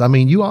business? I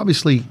mean, you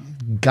obviously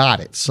got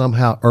it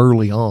somehow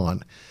early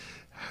on.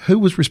 Who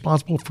was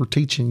responsible for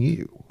teaching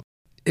you?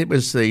 It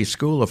was the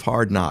School of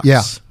Hard Knocks.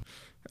 Yeah.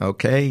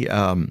 Okay.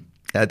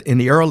 In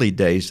the early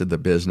days of the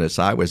business,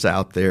 I was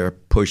out there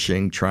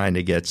pushing, trying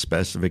to get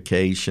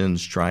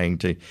specifications, trying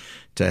to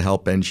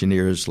help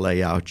engineers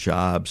lay out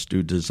jobs,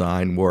 do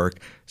design work,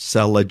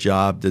 sell a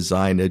job,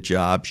 design a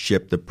job,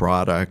 ship the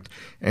product.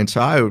 And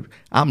so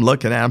I'm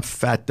looking at, I'm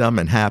fat, dumb,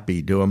 and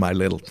happy doing my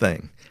little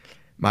thing.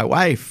 My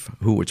wife,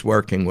 who was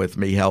working with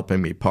me,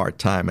 helping me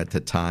part-time at the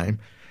time,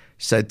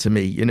 said to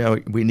me,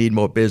 we need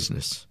more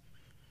business.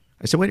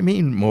 I said, what do you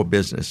mean more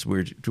business?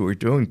 We're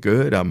doing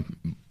good. I'm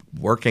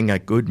working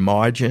at good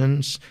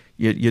margins.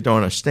 You don't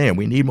understand.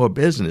 We need more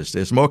business.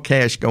 There's more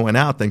cash going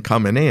out than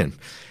coming in.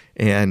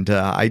 And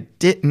I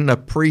didn't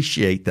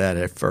appreciate that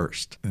at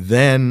first.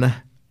 Then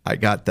I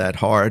got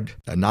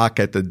a knock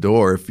at the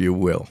door, if you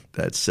will,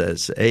 that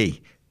says, hey,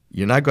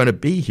 you're not going to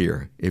be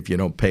here if you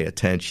don't pay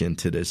attention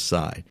to this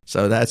side.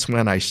 So that's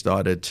when I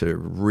started to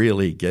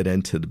really get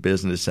into the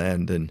business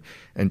end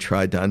and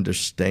tried to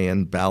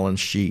understand balance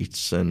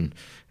sheets and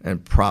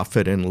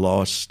profit and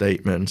loss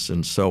statements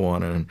and so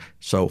on and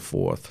so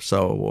forth.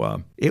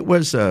 So it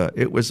was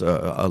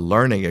a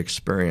learning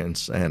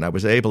experience, and I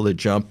was able to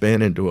jump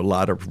in and do a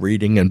lot of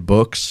reading and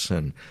books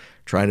and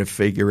trying to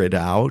figure it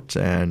out,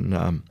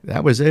 and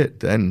that was it.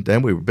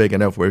 Then we were big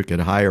enough where we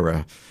could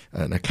hire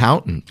an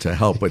accountant to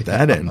help with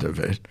that end of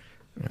it.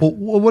 Well,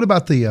 what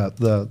about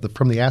the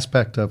from the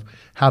aspect of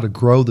how to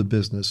grow the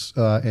business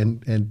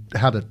and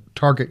how to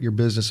target your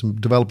business and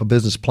develop a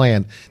business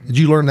plan? Did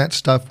you learn that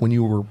stuff when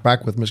you were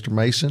back with Mr.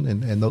 Mason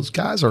and those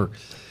guys, or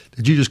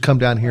did you just come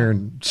down here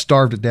and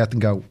starve to death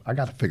and go, I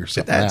got to figure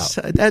something out?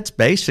 That's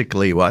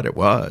basically what it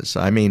was.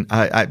 I mean,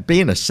 I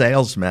being a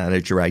sales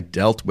manager, I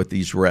dealt with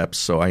these reps,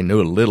 so I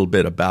knew a little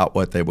bit about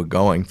what they were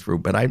going through,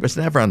 but I was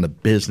never on the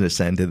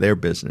business end of their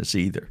business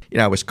either.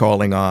 I was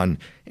calling on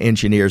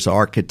engineers,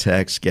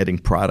 architects, getting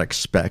product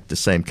spec, the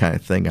same kind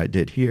of thing I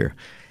did here.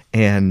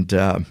 And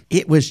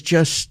it was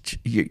just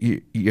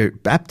your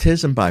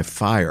baptism by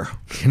fire.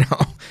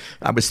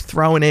 I was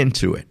thrown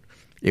into it.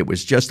 It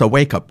was just a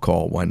wake-up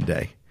call one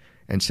day.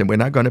 And said, we're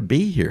not going to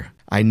be here.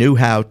 I knew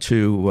how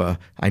to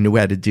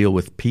deal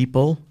with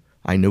people.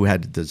 I knew how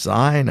to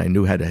design. I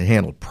knew how to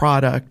handle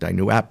product. I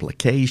knew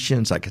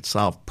applications. I could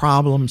solve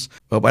problems.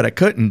 But what I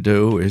couldn't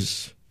do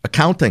is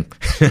accounting.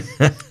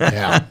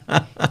 Yeah.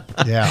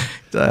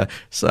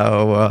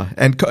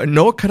 And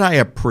nor could I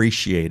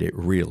appreciate it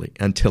really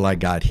until I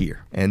got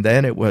here. And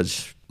then it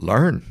was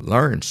learn,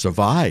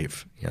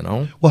 survive,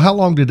 Well, how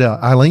long did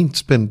Eileen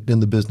spend in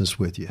the business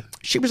with you?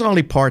 She was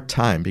only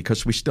part-time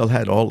because we still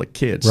had all the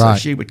kids. Right. So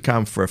she would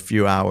come for a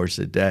few hours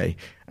a day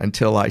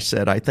until I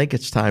said, I think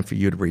it's time for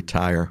you to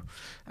retire.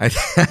 I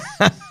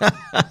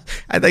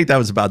think that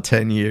was about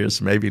 10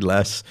 years, maybe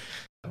less.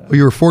 Well,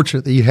 you were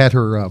fortunate that you had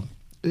her,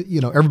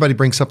 everybody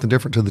brings something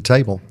different to the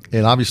table.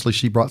 And obviously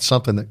she brought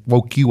something that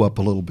woke you up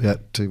a little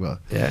bit to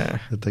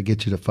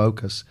get you to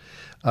focus.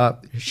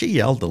 She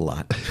yelled a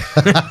lot.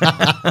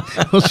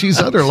 Well, she's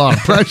under a lot of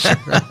pressure.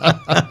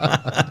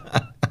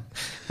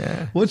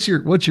 Yeah. What's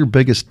your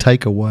biggest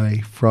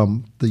takeaway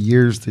from the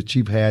years that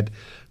you've had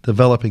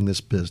developing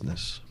this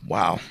business?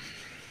 Wow.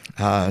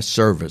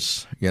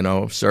 Service.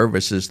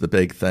 Service is the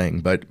big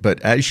thing.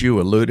 But as you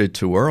alluded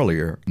to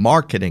earlier,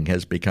 marketing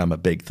has become a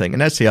big thing.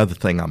 And that's the other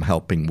thing I'm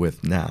helping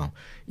with now.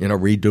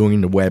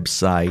 Redoing the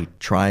website,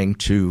 trying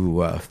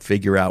to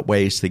figure out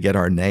ways to get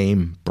our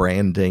name,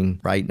 branding.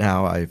 Right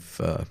now,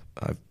 I've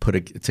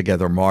put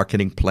together a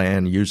marketing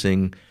plan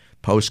using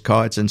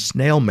postcards and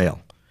snail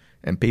mail.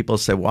 And people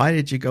say, why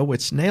did you go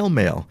with snail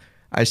mail?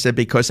 I said,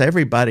 because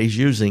everybody's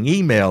using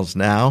emails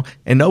now,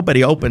 and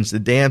nobody opens the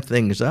damn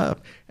things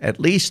up. At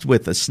least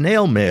with the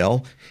snail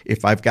mail,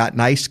 if I've got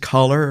nice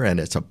color and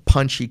it's a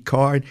punchy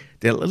card,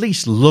 they'll at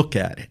least look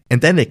at it,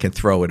 and then they can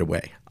throw it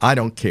away. I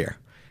don't care.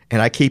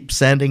 And I keep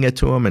sending it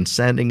to them and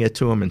sending it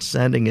to them and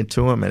sending it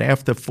to them. And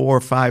after 4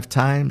 or 5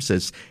 times,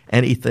 as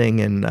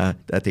anything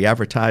that the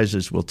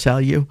advertisers will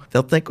tell you,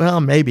 they'll think,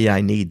 well, maybe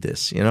I need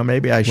this.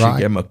 Maybe I should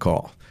give them a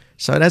call.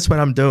 So that's what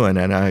I'm doing,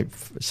 and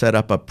I've set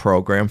up a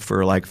program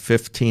for like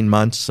 15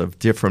 months of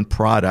different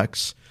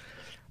products,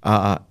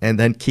 and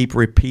then keep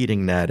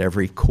repeating that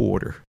every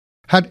quarter.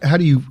 How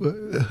do you?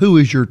 Who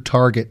is your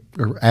target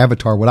or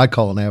avatar? What I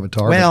call an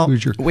avatar. Well,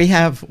 we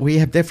have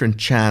different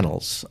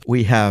channels.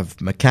 We have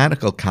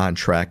mechanical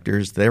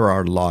contractors; they're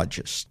our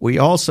largest. We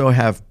also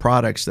have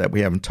products that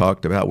we haven't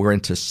talked about. We're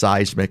into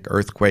seismic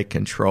earthquake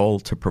control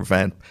to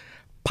prevent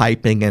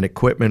piping and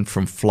equipment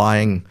from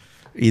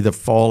either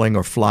falling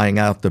or flying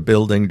out the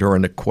building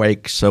during a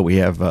quake. So we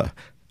have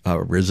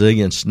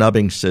resilient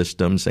snubbing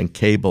systems and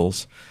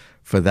cables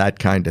for that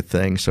kind of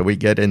thing. So we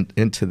get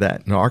into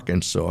that in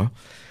Arkansas.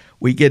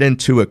 We get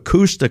into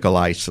acoustical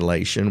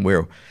isolation,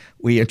 where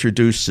we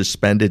introduce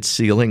suspended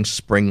ceilings,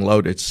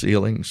 spring-loaded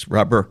ceilings,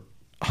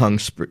 rubber-hung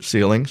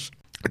ceilings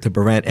to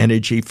prevent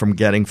energy from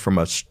getting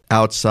from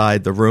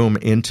outside the room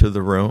into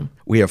the room.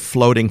 We have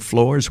floating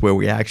floors, where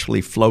we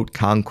actually float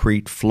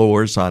concrete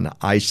floors on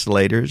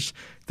isolators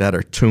that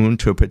are tuned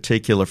to a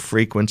particular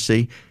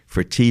frequency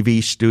for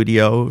TV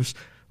studios.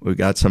 We've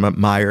got some at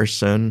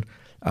Meyerson.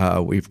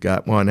 We've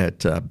got one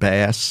at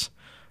Bass.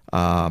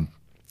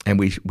 And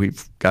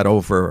we've got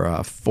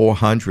over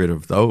 400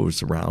 of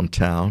those around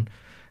town.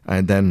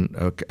 And then,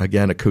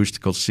 again,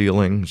 acoustical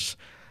ceilings.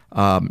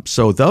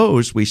 So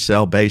those we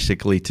sell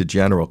basically to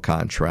general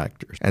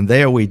contractors. And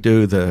there we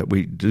do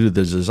the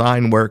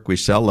design work, we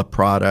sell the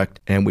product,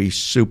 and we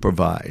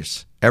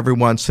supervise. Every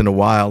once in a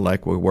while,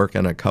 like we're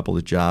working a couple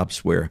of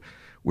jobs where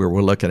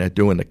we're looking at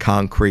doing the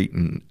concrete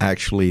and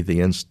actually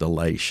the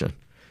installation,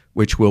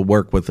 which we'll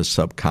work with a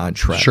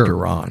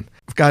subcontractor on.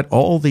 We've got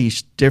all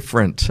these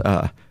different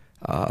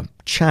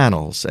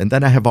channels, and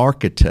then I have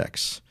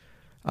architects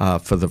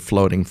for the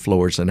floating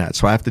floors and that.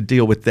 So I have to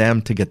deal with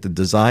them to get the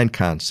design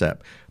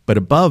concept. But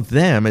above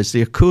them is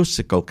the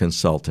acoustical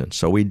consultant.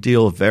 So we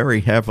deal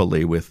very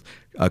heavily with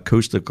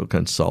acoustical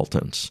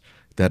consultants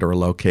that are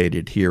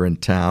located here in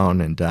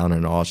town and down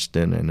in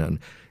Austin and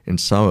in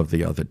some of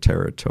the other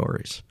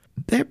territories.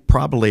 They're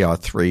probably our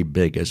 3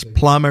 biggest.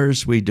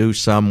 Plumbers we do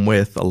some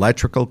with.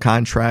 Electrical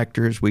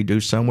contractors we do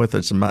some with.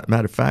 As a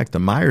matter of fact, the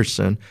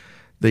Meyerson,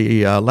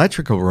 the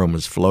electrical room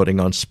is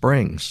floating on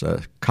springs,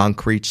 a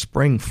concrete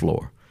spring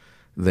floor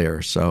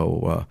there.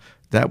 So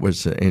that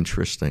was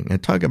interesting.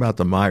 And talk about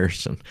the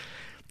Meyerson.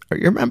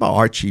 You remember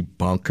Archie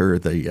Bunker?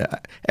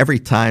 Every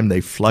time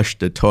they flushed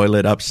the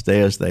toilet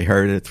upstairs, they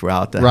heard it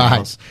throughout the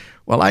house.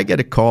 Well, I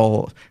get a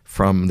call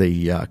from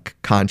the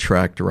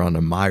contractor on the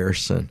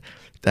Meyerson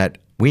that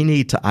we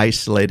need to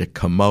isolate a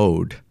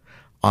commode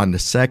on the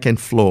 2nd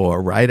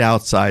floor right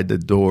outside the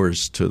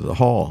doors to the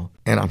hall.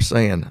 And I'm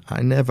saying,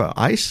 I never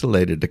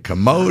isolated the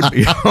commode.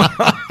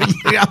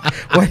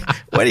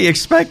 What are you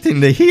expecting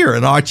to hear,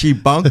 an Archie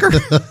Bunker?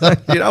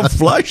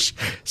 Flush.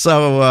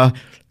 So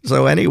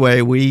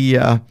anyway, we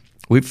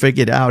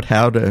figured out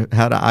how to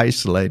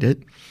isolate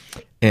it,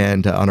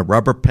 and on a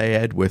rubber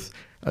pad with.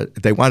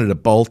 They wanted to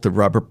bolt the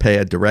rubber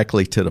pad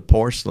directly to the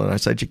porcelain. I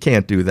said, you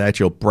can't do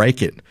that. You'll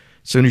break it.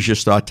 As soon as you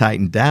start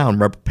tightening down,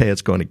 rubber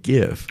pad's going to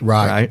give.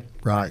 Right.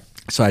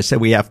 So I said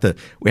we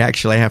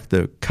actually have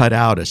to cut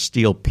out a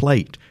steel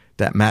plate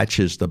that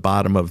matches the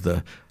bottom of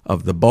the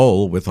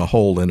bowl with a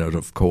hole in it,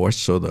 of course,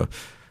 so the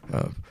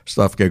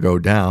stuff can go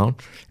down.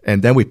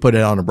 And then we put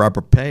it on a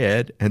rubber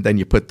pad, and then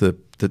you put the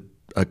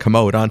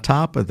commode on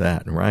top of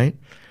that, right?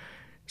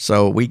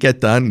 So we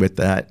get done with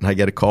that, and I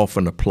get a call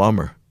from the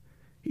plumber.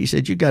 He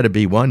said, you got to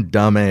be one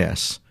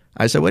dumbass.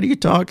 I said, what are you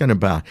talking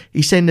about?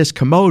 He said, this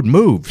commode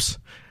moves.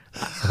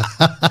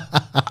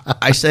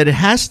 I said, it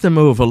has to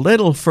move a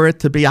little for it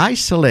to be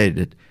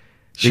isolated.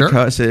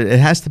 Because it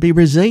has to be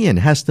resilient.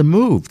 It has to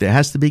move. There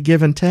has to be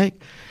give and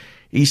take.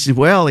 He said,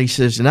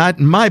 not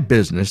in my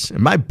business.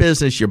 In my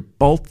business, you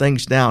bolt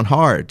things down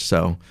hard.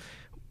 So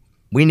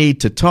we need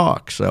to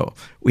talk. So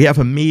we have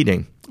a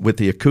meeting with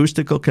the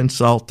acoustical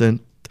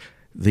consultant,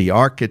 the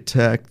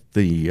architect,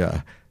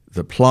 the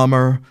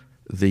plumber,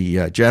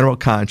 the general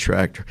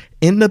contractor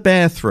in the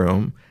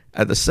bathroom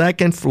at the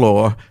 2nd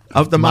floor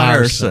of the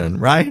Meyerson,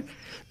 right?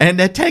 And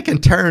they're taking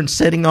turns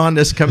sitting on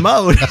this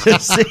commode to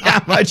see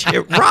how much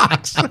it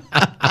rocks.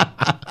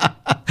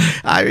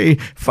 I mean,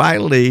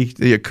 finally,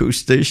 the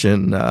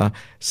acoustician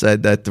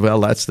said that,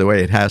 well, that's the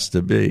way it has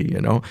to be,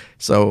 you know.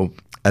 So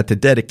at the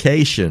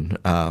dedication,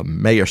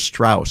 Mayor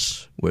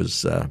Strauss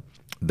was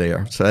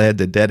there. So I had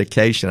the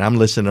dedication. I'm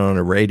listening on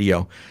the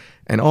radio,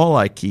 and all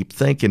I keep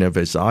thinking of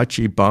is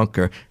Archie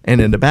Bunker.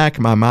 And in the back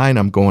of my mind,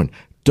 I'm going,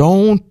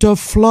 don't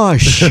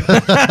flush.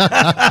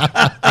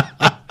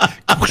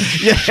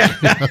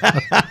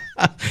 Yeah.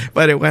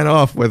 But it went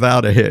off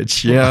without a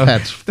hitch. You know?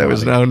 That's funny. There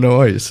was no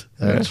noise.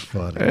 That's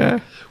funny. Yeah.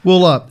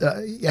 Well,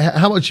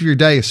 how much of your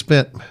day is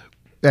spent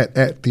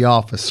at the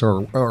office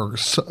or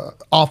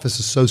office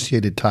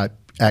associated type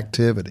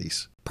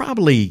activities?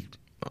 Probably,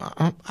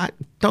 I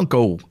don't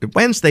go.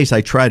 Wednesdays,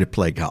 I try to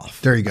play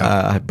golf. There you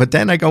go. But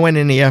then I go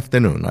in the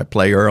afternoon. I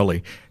play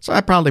early. So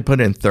I probably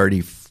put in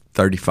 30,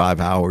 35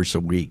 hours a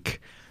week.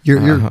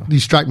 You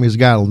strike me as a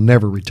guy who'll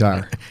never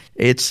retire.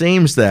 It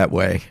seems that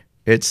way.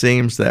 It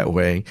seems that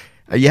way.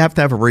 You have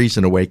to have a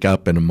reason to wake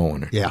up in the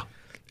morning. Yeah.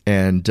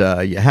 And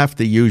you have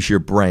to use your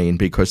brain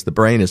because the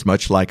brain is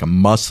much like a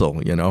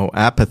muscle, you know.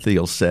 Apathy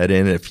will set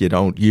in if you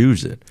don't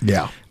use it.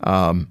 Yeah.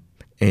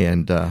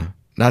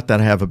 Not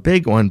that I have a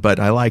big one, but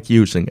I like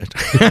using it.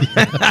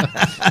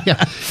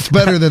 Yeah. It's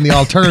better than the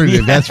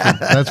alternative.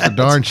 That's for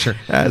darn sure.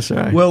 That's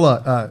right.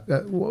 Well,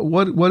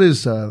 what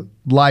is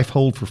life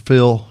hold for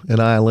Phil and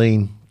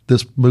Eileen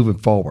this moving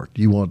forward?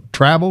 Do you want to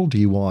travel? Do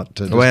you want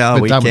to spend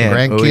time with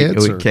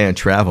grandkids? We can't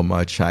travel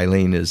much.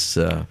 Eileen she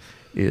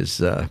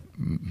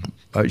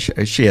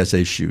has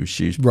issues.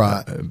 She's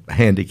right.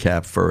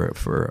 Handicapped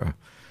for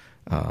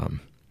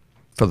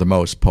the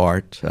most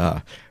part.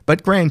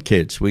 But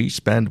grandkids, we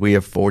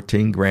have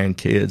 14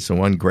 grandkids and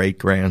one great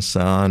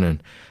grandson,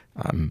 and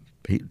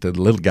the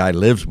little guy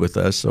lives with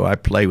us, so I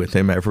play with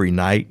him every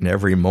night and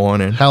every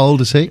morning. How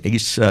old is he?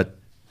 He's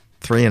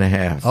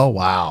 3.5. Oh,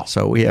 wow.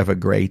 So we have a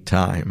great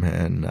time,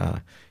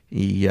 and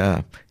he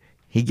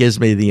gives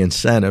me the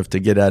incentive to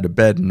get out of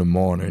bed in the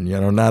morning, you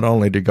know, not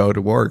only to go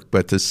to work,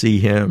 but to see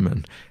him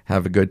and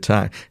have a good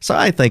time. So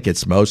I think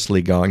it's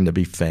mostly going to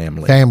be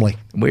family. Family.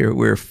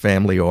 We're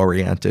family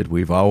oriented.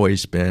 We've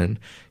always been.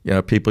 You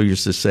know, people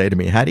used to say to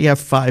me, how do you have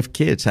 5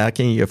 kids? How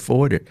can you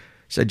afford it? I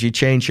said, you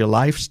change your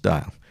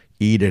lifestyle.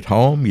 Eat at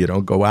home. You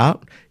don't go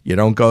out. You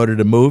don't go to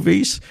the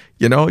movies.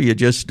 You know, you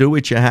just do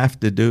what you have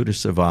to do to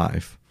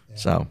survive. Yeah.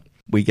 So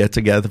we get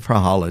together for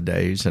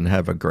holidays and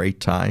have a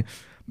great time.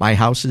 My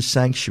house is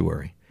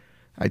sanctuary.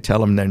 I tell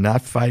them they're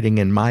not fighting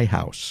in my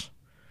house.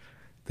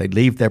 They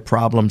leave their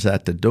problems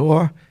at the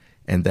door,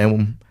 and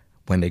then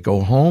when they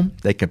go home,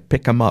 they can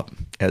pick them up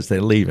as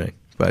they're leaving.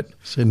 But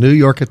so New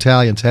York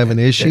Italians having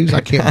issues? I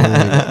can't believe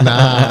it.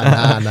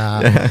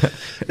 Nah.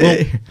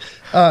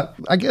 Well,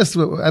 I guess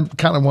I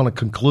kind of want to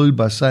conclude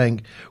by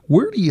saying,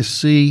 where do you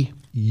see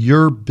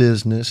your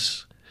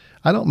business?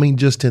 I don't mean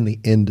just in the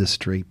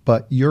industry,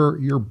 but your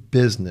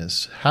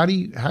business. How do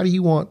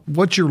you want?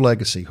 What's your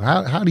legacy?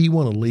 How do you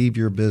want to leave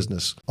your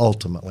business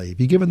ultimately? Have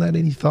you given that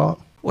any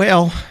thought?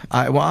 Well,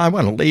 I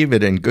want to leave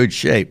it in good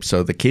shape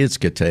so the kids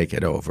could take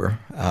it over.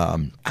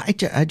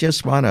 I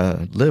just want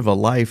to live a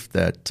life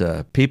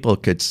that people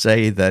could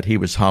say that he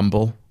was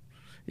humble,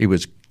 he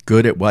was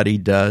good at what he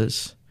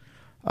does,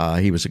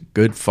 he was a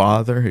good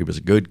father, he was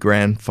a good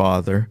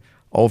grandfather.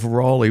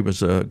 Overall, he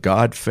was a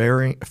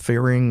God-fearing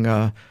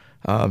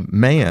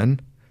man,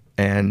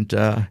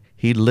 and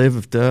he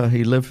lived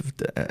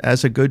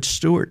as a good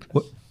steward.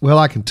 Well,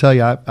 I can tell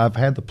you, I've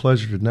had the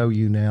pleasure to know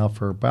you now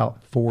for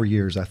about 4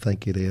 years, I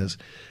think it is,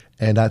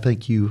 and I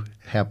think you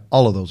have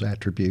all of those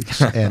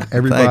attributes. And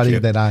everybody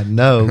that I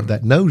know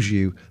that knows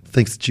you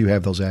thinks that you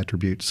have those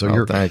attributes.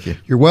 So thank you.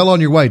 You're well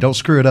on your way. Don't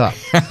screw it up.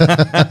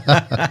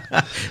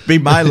 Be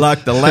my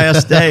luck. The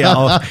last day,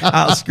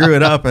 I'll screw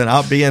it up, and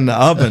I'll be in the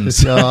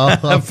ovens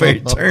for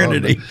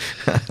eternity.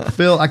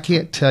 Phil, I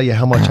can't tell you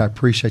how much I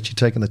appreciate you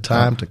taking the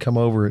time to come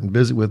over and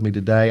visit with me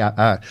today.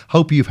 I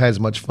hope you've had as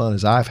much fun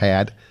as I've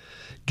had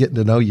getting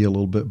to know you a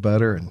little bit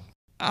better. And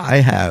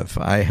I have.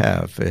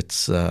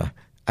 It's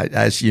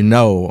as you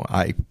know,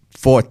 I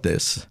fought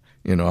this.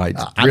 You know, I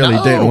really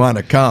didn't want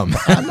to come.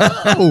 I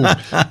know.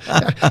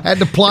 I had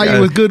to ply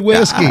you with good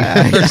whiskey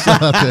or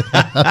something.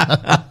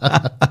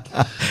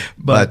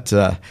 But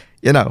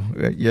you know,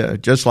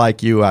 just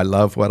like you, I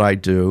love what I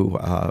do.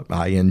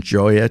 I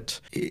enjoy it.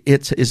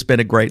 It's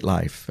been a great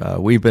life.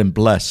 We've been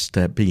blessed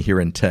to be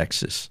here in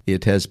Texas.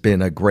 It has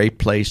been a great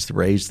place to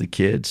raise the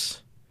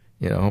kids.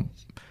 You know,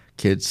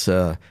 kids,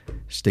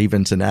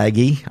 Stevens and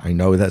Aggie. I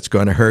know that's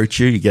going to hurt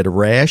you. You get a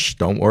rash.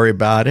 Don't worry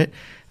about it.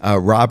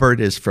 Robert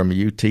is from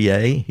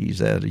UTA.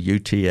 He's at a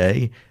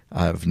UTA.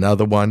 I have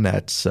another one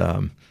that's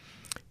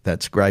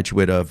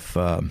graduate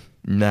of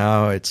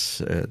now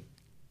it's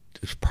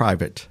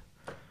private.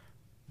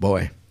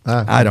 Boy,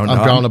 I don't know.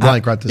 I'm drawing a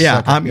blank right this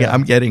second.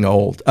 I'm getting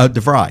old.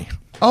 DeVry.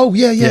 Oh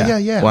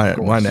yeah.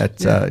 One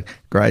that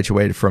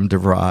graduated from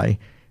DeVry,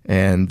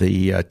 and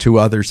the 2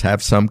 others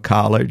have some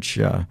college.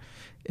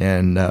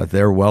 And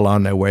they're well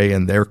on their way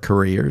in their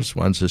careers.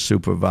 One's a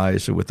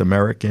supervisor with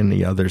American,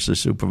 the other's a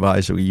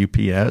supervisor with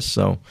UPS.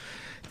 So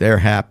they're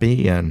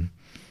happy, and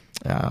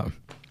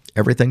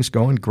everything's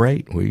going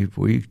great.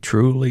 We've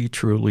truly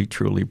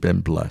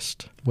been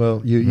blessed.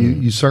 Well,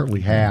 you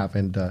certainly have,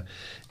 and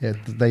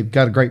they've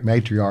got a great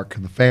matriarch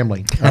in the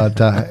family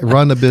to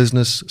run the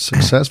business,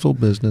 successful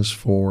business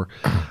for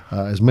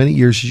as many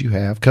years as you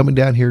have. Coming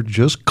down here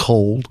just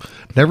cold,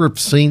 never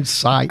seen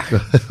sight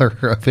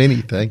of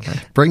anything.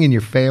 Bringing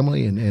your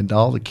family and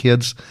all the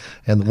kids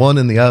and the one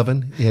in the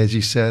oven, as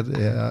you said.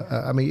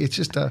 I mean, it's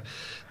just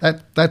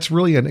that's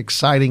really an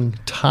exciting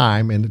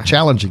time and a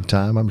challenging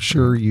time. I'm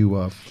sure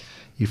you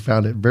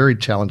found it very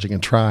challenging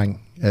and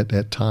trying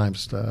at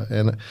times,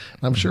 and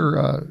I'm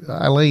sure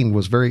Eileen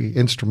was very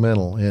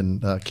instrumental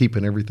in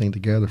keeping everything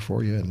together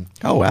for you. And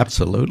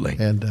absolutely,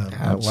 and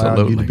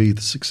allowing you to be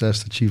the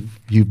success that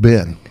you've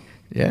been.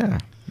 Yeah.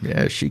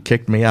 She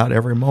kicked me out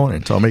every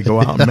morning, told me to go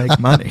out and make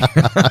money.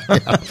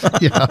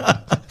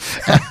 Yeah.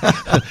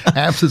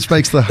 Absence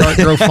makes the heart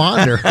grow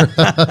fonder.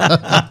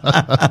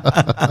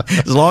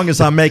 As long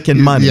as I'm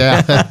making money.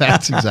 Yeah,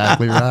 that's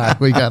exactly right.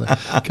 We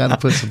gotta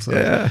put some.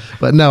 Yeah.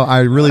 But no, I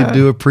really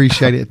do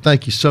appreciate it.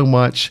 Thank you so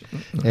much.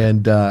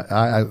 And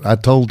I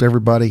told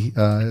everybody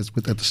at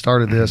the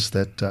start of this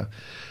that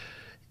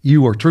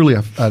you are truly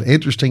an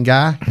interesting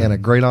guy and a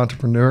great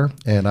entrepreneur,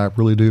 and I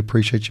really do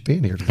appreciate you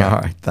being here today. All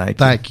right,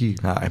 thank you.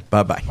 All right,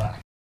 bye-bye.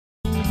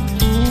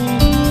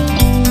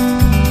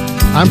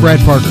 I'm Brad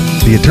Parker,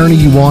 the attorney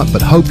you want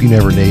but hope you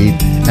never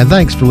need, and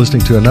thanks for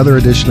listening to another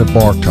edition of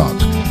Bar Talk,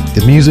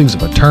 the musings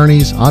of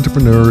attorneys,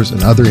 entrepreneurs,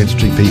 and other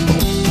interesting people.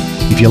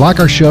 If you like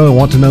our show and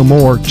want to know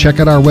more, check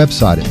out our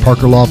website at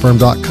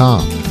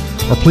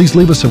parkerlawfirm.com, or please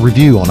leave us a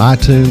review on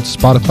iTunes,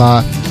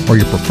 Spotify, or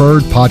your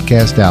preferred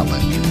podcast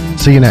outlet.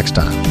 See you next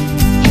time.